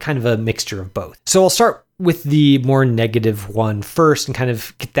got kind of a mixture of both. So I'll start with the more negative one first and kind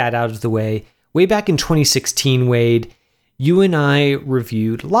of get that out of the way. Way back in 2016, Wade, you and I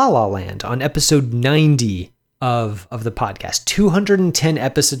reviewed La La Land on episode 90 of the podcast. 210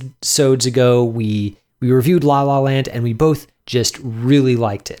 episodes ago, we reviewed La La Land, and we both just really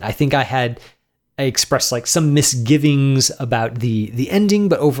liked it. I think I expressed like some misgivings about the ending,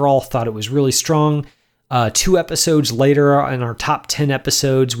 but overall thought it was really strong. 2 episodes later, in our top 10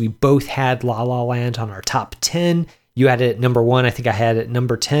 episodes, we both had La La Land on our top 10. You had it at number 1. I think I had it at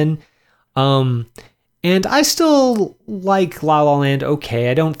number 10. And I still like La La Land okay.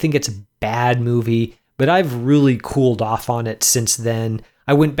 I don't think it's a bad movie, but I've really cooled off on it since then.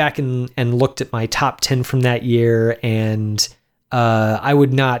 I went back and looked at my top 10 from that year, and I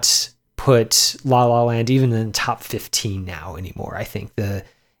would not put La La Land even in the top 15 now anymore. I think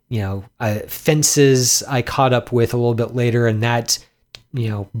Fences I caught up with a little bit later, and that,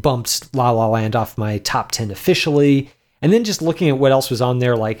 bumped La La Land off my top 10 officially. And then just looking at what else was on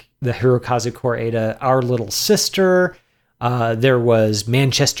there, like the Hirokazu Koreeda, Our Little Sister, there was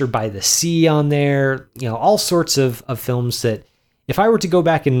Manchester by the Sea on there, all sorts of films that if I were to go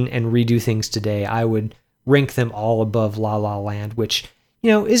back and redo things today, I would rank them all above La La Land, which,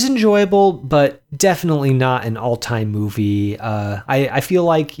 is enjoyable, but definitely not an all-time movie. I feel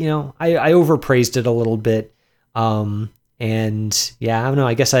like, I overpraised it a little bit. And yeah, I don't know,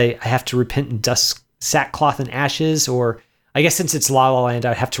 I guess I have to repent in dust, sackcloth and ashes, or I guess since it's La La Land,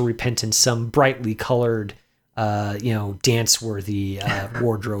 I'd have to repent in some brightly colored, dance-worthy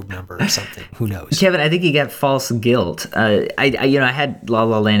wardrobe number or something. Who knows? Kevin, I think you got false guilt. I had La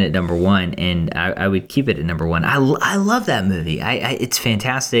La Land at number 1, and I would keep it at number 1. I love that movie. It's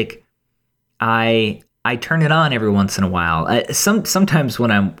fantastic. I turn it on every once in a while. Sometimes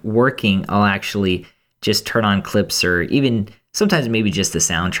when I'm working, I'll actually just turn on clips, or even sometimes maybe just the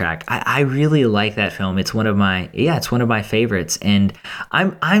soundtrack. I really like that film. It's one of my favorites, and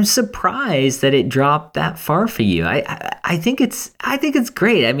I'm surprised that it dropped that far for you. I think it's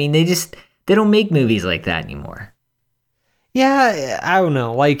great. I mean, they don't make movies like that anymore. Yeah, I don't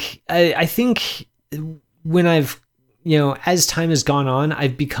know. Like I think when I've as time has gone on,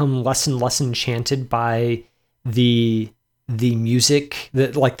 I've become less and less enchanted by the music,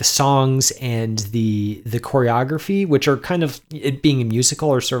 the songs and the choreography, which are kind of it being a musical,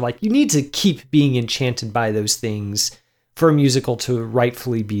 or sort of like you need to keep being enchanted by those things for a musical to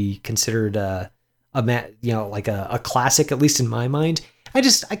rightfully be considered a classic, at least in my mind. I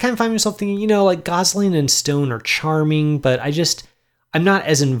kind of find myself thinking, like Gosling and Stone are charming, but I'm not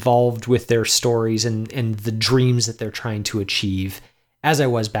as involved with their stories and the dreams that they're trying to achieve as I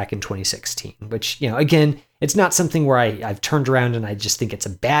was back in 2016, which, again, it's not something where I've turned around and I just think it's a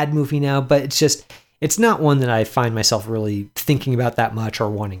bad movie now, but it's not one that I find myself really thinking about that much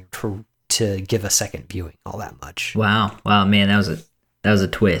or wanting to give a second viewing all that much. Wow, man, that was a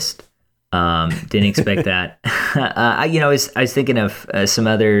twist. Didn't expect that. I was thinking of some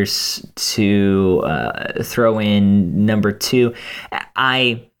others to throw in number 2.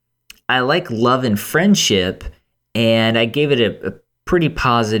 I like Love and Friendship, and I gave it a pretty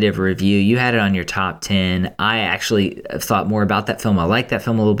positive review. You had it on your top 10. I actually thought more about that film. I like that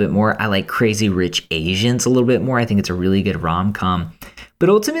film a little bit more. I like Crazy Rich Asians a little bit more. I think it's a really good rom-com. But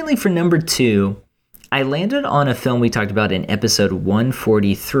ultimately for number 2, I landed on a film we talked about in episode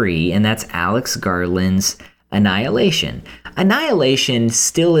 143, and that's Alex Garland's Annihilation. Annihilation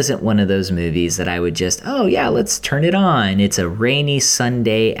still isn't one of those movies that I would just, let's turn it on. It's a rainy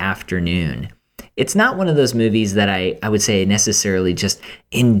Sunday afternoon. It's not one of those movies that I would say necessarily just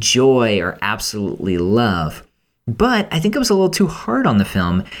enjoy or absolutely love. But I think I was a little too hard on the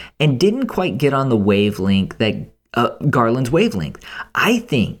film and didn't quite get on the wavelength that Garland's wavelength. I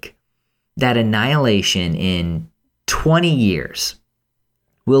think that Annihilation in 20 years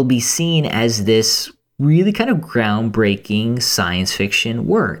will be seen as this really kind of groundbreaking science fiction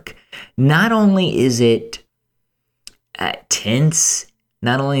work. Not only is it tense,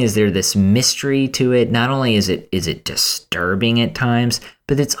 not only is there this mystery to it, not only is it disturbing at times,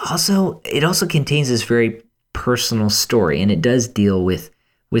 but it also contains this very personal story, and it does deal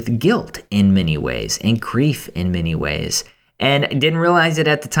with guilt in many ways and grief in many ways. And I didn't realize it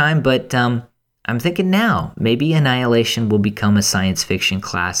at the time, but I'm thinking now maybe Annihilation will become a science fiction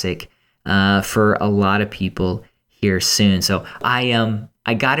classic for a lot of people here soon. So I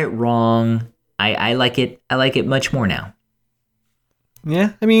got it wrong. I like it. I like it much more now.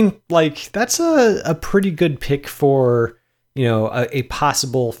 Yeah, I mean, like, that's a pretty good pick for, a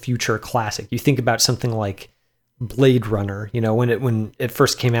possible future classic. You think about something like Blade Runner, when it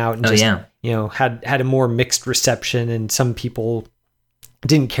first came out and had a more mixed reception, and some people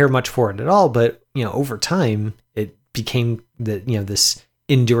didn't care much for it at all, but over time it became this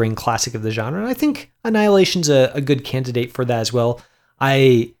enduring classic of the genre. And I think Annihilation's a good candidate for that as well.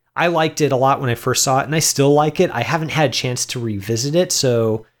 I liked it a lot when I first saw it, and I still like it. I haven't had a chance to revisit it,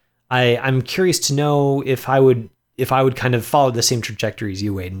 so I'm curious to know if I would kind of follow the same trajectory as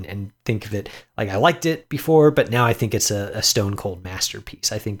you, Wade, and think of it like I liked it before, but now I think it's a stone cold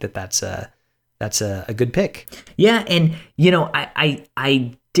masterpiece. I think that's a good pick. Yeah, and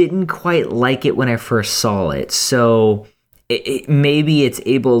I didn't quite like it when I first saw it, so maybe it's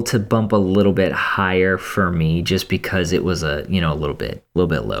able to bump a little bit higher for me just because it was a little bit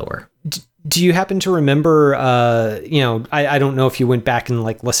lower. Do you happen to remember, I don't know if you went back and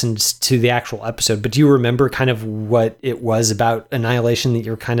listened to the actual episode, but do you remember kind of what it was about Annihilation that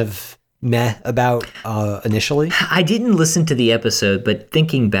you're kind of meh about initially? I didn't listen to the episode, but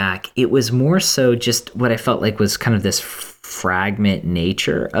thinking back, it was more so just what I felt like was kind of this fragment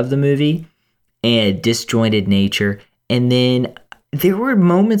nature of the movie and disjointed nature. And then there were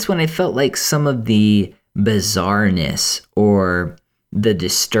moments when I felt like some of the bizarreness or the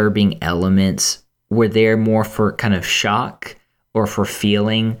disturbing elements were there more for kind of shock or for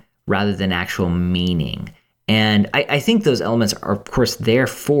feeling rather than actual meaning. And I think those elements are, of course, there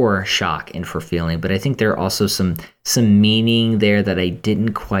for shock and for feeling, but I think there are also some meaning there that I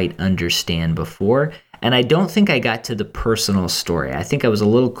didn't quite understand before. And I don't think I got to the personal story. I think I was a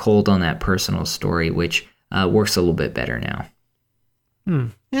little cold on that personal story, which works a little bit better now.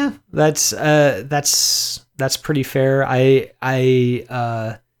 Yeah, that's pretty fair.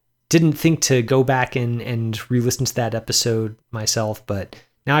 I didn't think to go back and re-listen to that episode myself, but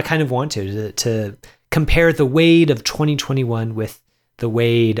now I kind of want to compare the Wade of 2021 with the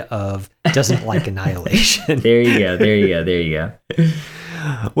Wade of doesn't like Annihilation. There you go.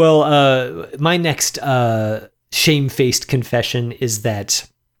 Well, my next shame-faced confession is that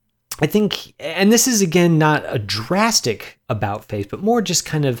I think, and this is again not a drastic about face, but more just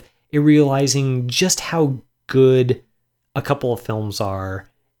kind of realizing just how good a couple of films are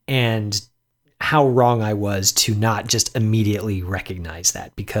and how wrong I was to not just immediately recognize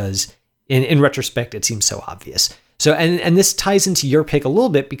that, because in retrospect, it seems so obvious. So, and this ties into your pick a little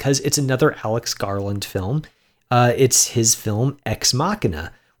bit because it's another Alex Garland film. It's his film Ex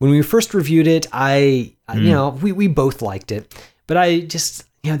Machina. When we first reviewed it, we both liked it, but I just,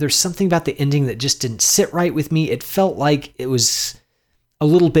 there's something about the ending that just didn't sit right with me. It felt like it was a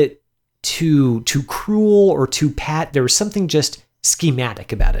little bit too cruel or too pat. There was something just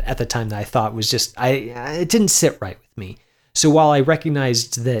schematic about it at the time that I thought was just, it didn't sit right with me. So while I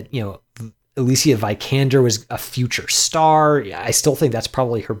recognized that, Alicia Vikander was a future star, I still think that's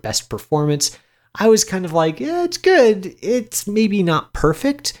probably her best performance. I was kind of like, yeah, it's good. It's maybe not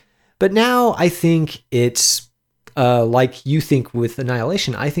perfect, but now I think it's like you think with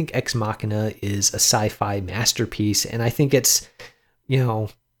Annihilation. I think Ex Machina is a sci-fi masterpiece, and I think it's,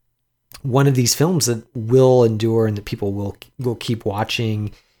 one of these films that will endure and that people will keep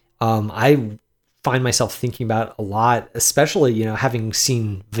watching. I find myself thinking about a lot, especially, having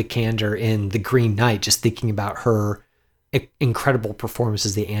seen Vikander in The Green Knight, just thinking about her incredible performance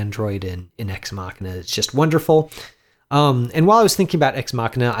as the android in Ex Machina. It's just wonderful. And while I was thinking about Ex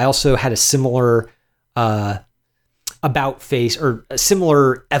Machina, I also had a similar about face or a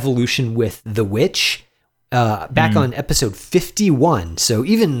similar evolution with The Witch. Back on episode 51, so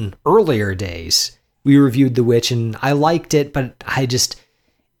even earlier days, we reviewed The Witch, and I liked it, but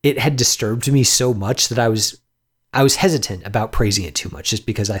it had disturbed me so much that I was hesitant about praising it too much, just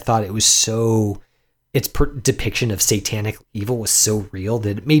because I thought it was its depiction of satanic evil was so real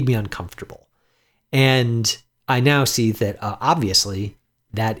that it made me uncomfortable. And I now see that obviously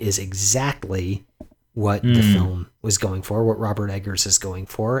that is exactly what the film was going for, what Robert Eggers is going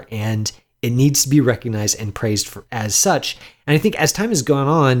for, and it needs to be recognized and praised for as such. And I think as time has gone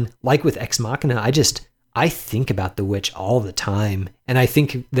on, like with Ex Machina, I think about The Witch all the time. And I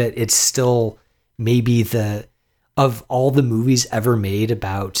think that it's still maybe of all the movies ever made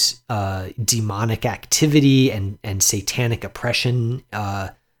about demonic activity and satanic oppression, I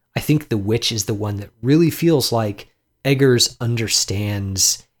think The Witch is the one that really feels like Eggers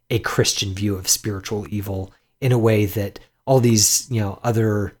understands a Christian view of spiritual evil in a way that all these,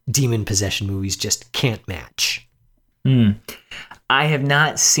 other demon possession movies just can't match. I have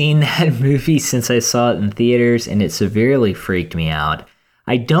not seen that movie since I saw it in theaters, and it severely freaked me out.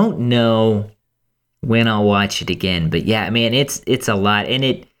 I don't know when I'll watch it again, but yeah, man, it's a lot,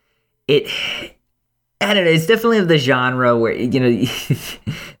 and I don't know. It's definitely of the genre where,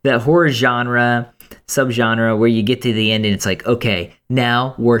 the horror genre, subgenre where you get to the end and it's like, okay,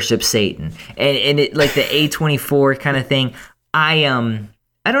 now worship Satan. And it like the A24 kind of thing. I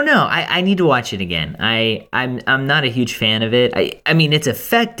don't know. I need to watch it again. I'm not a huge fan of it. I mean, it's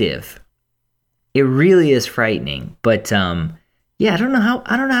effective. It really is frightening, but yeah, I don't know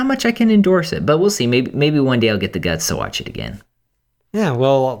how much I can endorse it, but we'll see. Maybe one day I'll get the guts to watch it again. Yeah,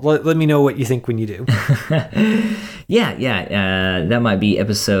 well, let me know what you think when you do. Yeah. That might be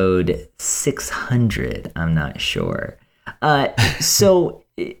episode 600. I'm not sure. So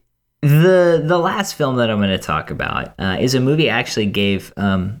the last film that I'm going to talk about is a movie I actually gave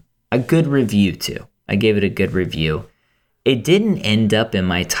a good review to. I gave it a good review. It didn't end up in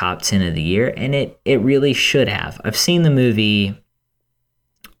my top 10 of the year, and it really should have. I've seen the movie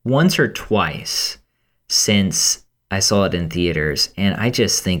once or twice since I saw it in theaters, and I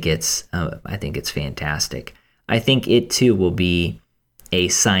just think it's fantastic. I think it too will be a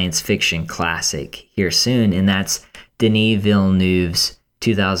science fiction classic here soon, and that's Denis Villeneuve's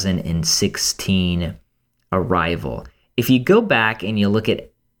 2016 Arrival. If you go back and you look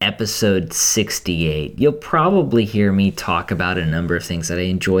at episode 68, you'll probably hear me talk about a number of things that I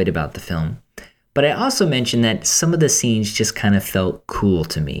enjoyed about the film. But I also mentioned that some of the scenes just kind of felt cool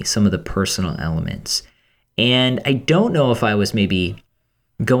to me, some of the personal elements. And I don't know if I was maybe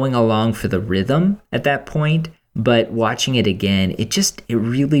going along for the rhythm at that point, but watching it again, it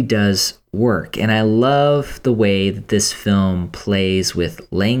really does work. And I love the way that this film plays with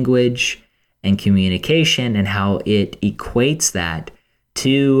language and communication and how it equates that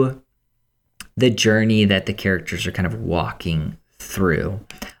to the journey that the characters are kind of walking through.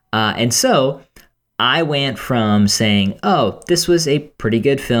 And so I went from saying, oh, this was a pretty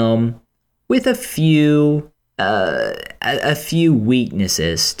good film with a few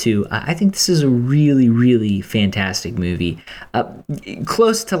weaknesses to I think this is a really, really fantastic movie,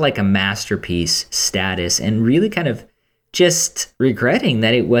 close to like a masterpiece status, and really kind of just regretting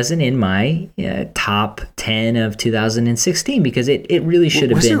that it wasn't in my top 10 of 2016, because it really should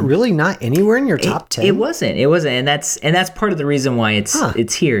have been. Was it really not anywhere in your top 10? It wasn't, and that's part of the reason why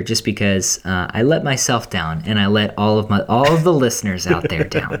it's here, just because I let myself down, and I let all of the listeners out there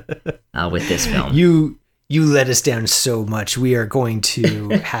down with this film. You let us down so much. We are going to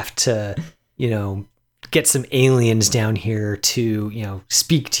have to, get some aliens down here to,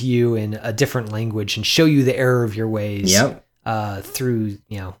 speak to you in a different language and show you the error of your ways. Yep. Through,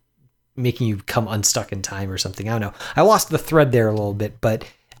 making you come unstuck in time or something. I don't know. I lost the thread there a little bit, but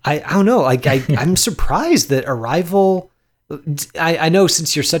I don't know. Like I'm surprised that Arrival. I know,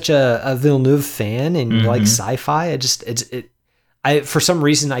 since you're such a Villeneuve fan and you like sci-fi, for some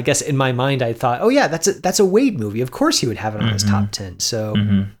reason, I guess in my mind, I thought, oh yeah, that's a Wade movie. Of course he would have it on his top 10. So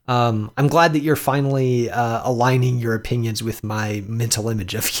I'm glad that you're finally aligning your opinions with my mental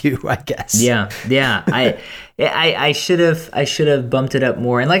image of you, I guess. Yeah. I should have bumped it up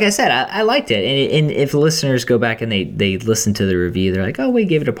more. And like I said, I liked it. And if listeners go back and they listen to the review, they're like, oh, we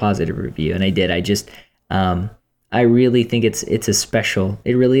gave it a positive review. And I did. I just, I really think it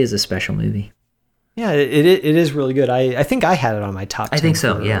really is a special movie. Yeah, it is really good. I think I had it on my top 10. I think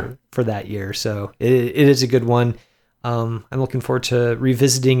so, for that year. So it is a good one. I'm looking forward to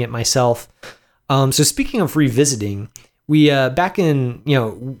revisiting it myself. So speaking of revisiting, we back in,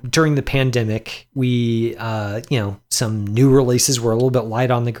 during the pandemic, we some new releases were a little bit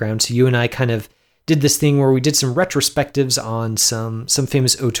light on the ground. So you and I kind of did this thing where we did some retrospectives on some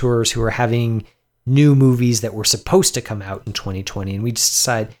famous auteurs who are having new movies that were supposed to come out in 2020, and we just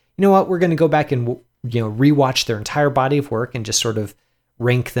decided, you know what, we're going to go back and rewatch their entire body of work and just sort of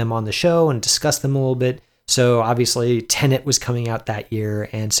rank them on the show and discuss them a little bit. So obviously Tenet was coming out that year,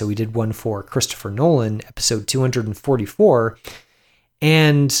 and so we did one for Christopher Nolan, episode 244.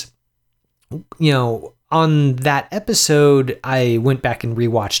 And on that episode, I went back and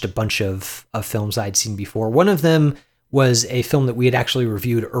rewatched a bunch of films I'd seen before. One of them was a film that we had actually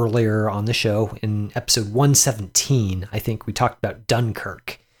reviewed earlier on the show in episode 117. I think we talked about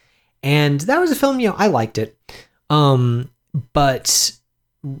Dunkirk. And that was a film, I liked it. But,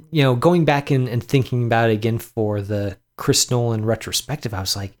 going back and thinking about it again for the Chris Nolan retrospective, I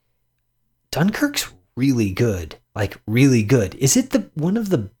was like, Dunkirk's really good. Like, really good. Is it one of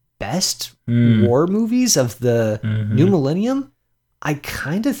the best war movies of the new millennium? I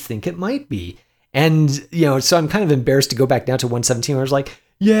kind of think it might be. And, so I'm kind of embarrassed to go back down to 117 where I was like,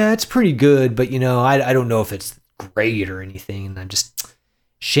 yeah, it's pretty good, but, I don't know if it's great or anything. And I'm just...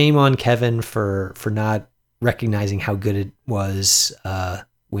 Shame on Kevin for not recognizing how good it was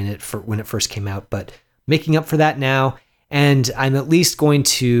when it first came out, but making up for that now. And I'm at least going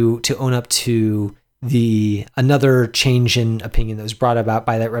to own up to another change in opinion that was brought about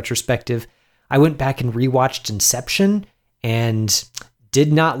by that retrospective. I went back and rewatched Inception and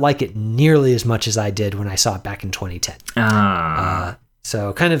did not like it nearly as much as I did when I saw it back in 2010.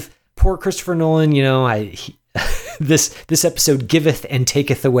 So kind of poor Christopher Nolan, this episode giveth and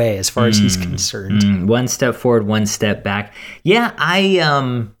taketh away as far as he's concerned. One step forward, one step back. Yeah,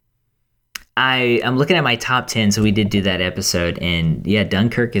 I'm looking at my top 10, so we did do that episode, and yeah,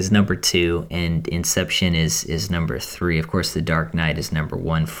 Dunkirk is number 2, and Inception is number 3. Of course, The Dark Knight is number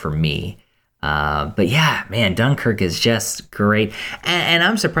 1 for me. But yeah, man, Dunkirk is just great, and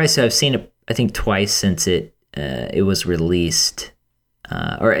I'm surprised to have seen it, I think, twice since it was released,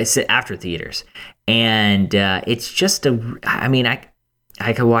 or it's after theaters, and it's just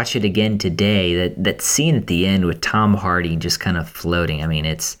I could watch it again today. That scene at the end with Tom Hardy just kind of floating. I mean,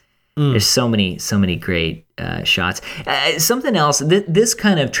 there's so many great shots. Something else, this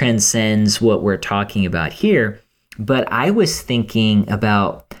kind of transcends what we're talking about here, but I was thinking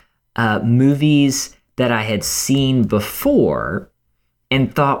about movies that I had seen before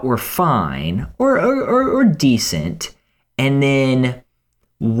and thought were fine or decent, and then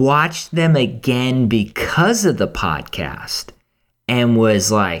watched them again because of the podcast and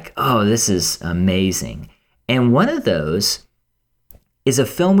was like, oh, this is amazing. And one of those is a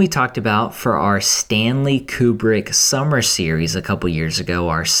film we talked about for our Stanley Kubrick summer series a couple years ago,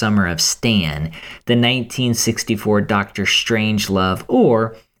 our Summer of Stan, the 1964 Doctor Strangelove,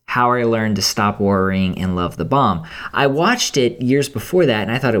 or How I Learned to Stop Worrying and Love the Bomb. I watched it years before that,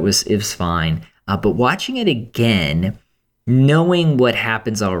 and I thought it was fine. But watching it again, knowing what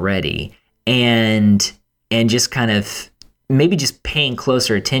happens already, and just kind of maybe just paying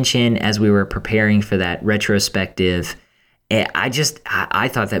closer attention as we were preparing for that retrospective, I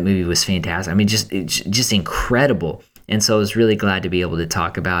thought that movie was fantastic. I mean, just incredible. And so I was really glad to be able to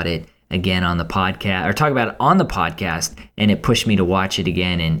talk about it again on the podcast, or talk about it on the podcast, and it pushed me to watch it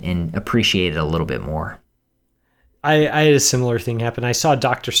again and appreciate it a little bit more. I had a similar thing happen. I saw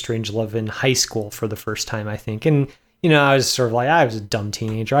Doctor Strangelove in high school for the first time, I think. And, I was sort of like, I was a dumb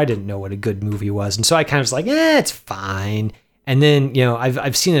teenager. I didn't know what a good movie was. And so I kind of was like, it's fine. And then,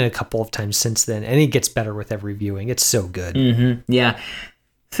 I've seen it a couple of times since then, and it gets better with every viewing. It's so good. Mm-hmm. Yeah.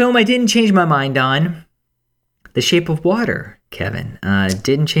 Film I didn't change my mind on, The Shape of Water, Kevin.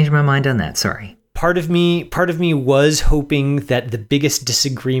 Didn't change my mind on that, sorry. Part of me was hoping that the biggest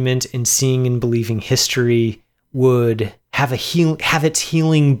disagreement in seeing and believing history would have its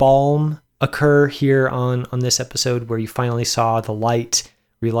healing balm occur here on this episode, where you finally saw the light,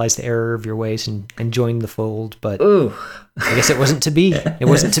 realized the error of your ways, and joined the fold. But ooh, I guess it wasn't to be. It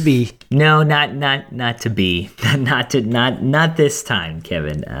wasn't to be. No, not to be. Not this time,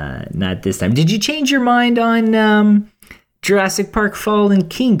 Kevin. Not this time. Did you change your mind on Jurassic Park: Fallen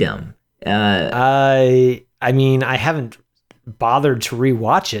Kingdom? I mean, I haven't bothered to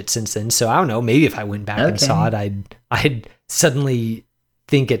rewatch it since then, so I don't know. Maybe if I went back and saw it, I'd suddenly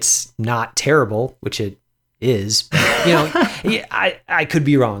think it's not terrible, which it is. But, I could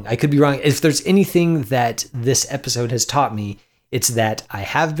be wrong. If there's anything that this episode has taught me, it's that I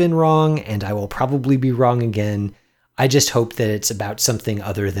have been wrong, and I will probably be wrong again. I just hope that it's about something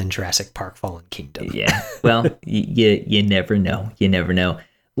other than Jurassic Park: Fallen Kingdom. Yeah. Well, you never know. You never know.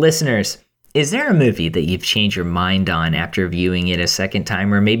 Listeners, is there a movie that you've changed your mind on after viewing it a second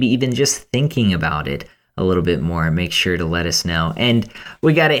time, or maybe even just thinking about it a little bit more? Make sure to let us know. And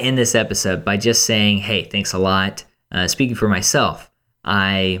we got to end this episode by just saying, hey, thanks a lot. Speaking for myself,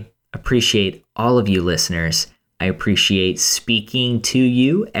 I appreciate all of you listeners. I appreciate speaking to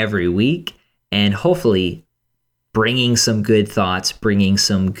you every week, and hopefully bringing some good thoughts, bringing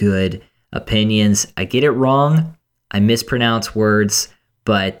some good opinions. I get it wrong. I mispronounce words.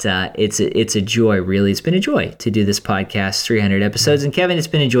 But it's a joy, really. It's been a joy to do this podcast, 300 episodes. And Kevin, it's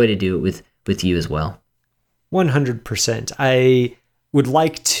been a joy to do it with you as well. 100%. I would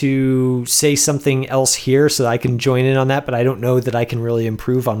like to say something else here so that I can join in on that, but I don't know that I can really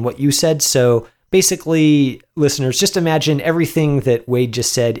improve on what you said. So basically, listeners, just imagine everything that Wade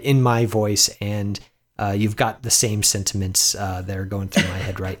just said in my voice, and you've got the same sentiments that are going through my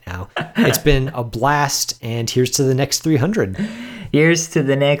head right now. It's been a blast, and here's to the next 300. Here's to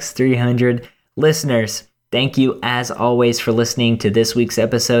the next 300. Listeners, thank you as always for listening to this week's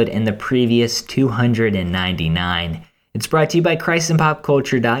episode and the previous 299. It's brought to you by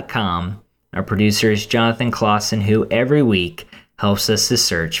ChristandPopCulture.com. Our producer is Jonathan Clausen, who every week helps us to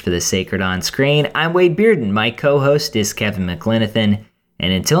search for the sacred on screen. I'm Wade Bearden. My co-host is Kevin McLenithan.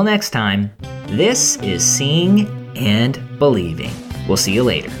 And until next time, this is Seeing and Believing. We'll see you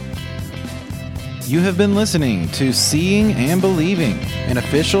later. You have been listening to Seeing and Believing, an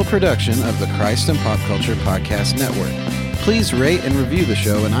official production of the Christ and Pop Culture Podcast Network. Please rate and review the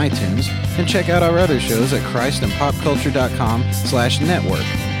show in iTunes and check out our other shows at christandpopculture.com/network.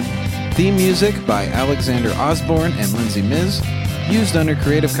 Theme music by Alexander Osborne and Lindsay Miz, used under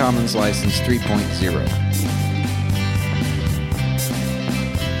Creative Commons License 3.0.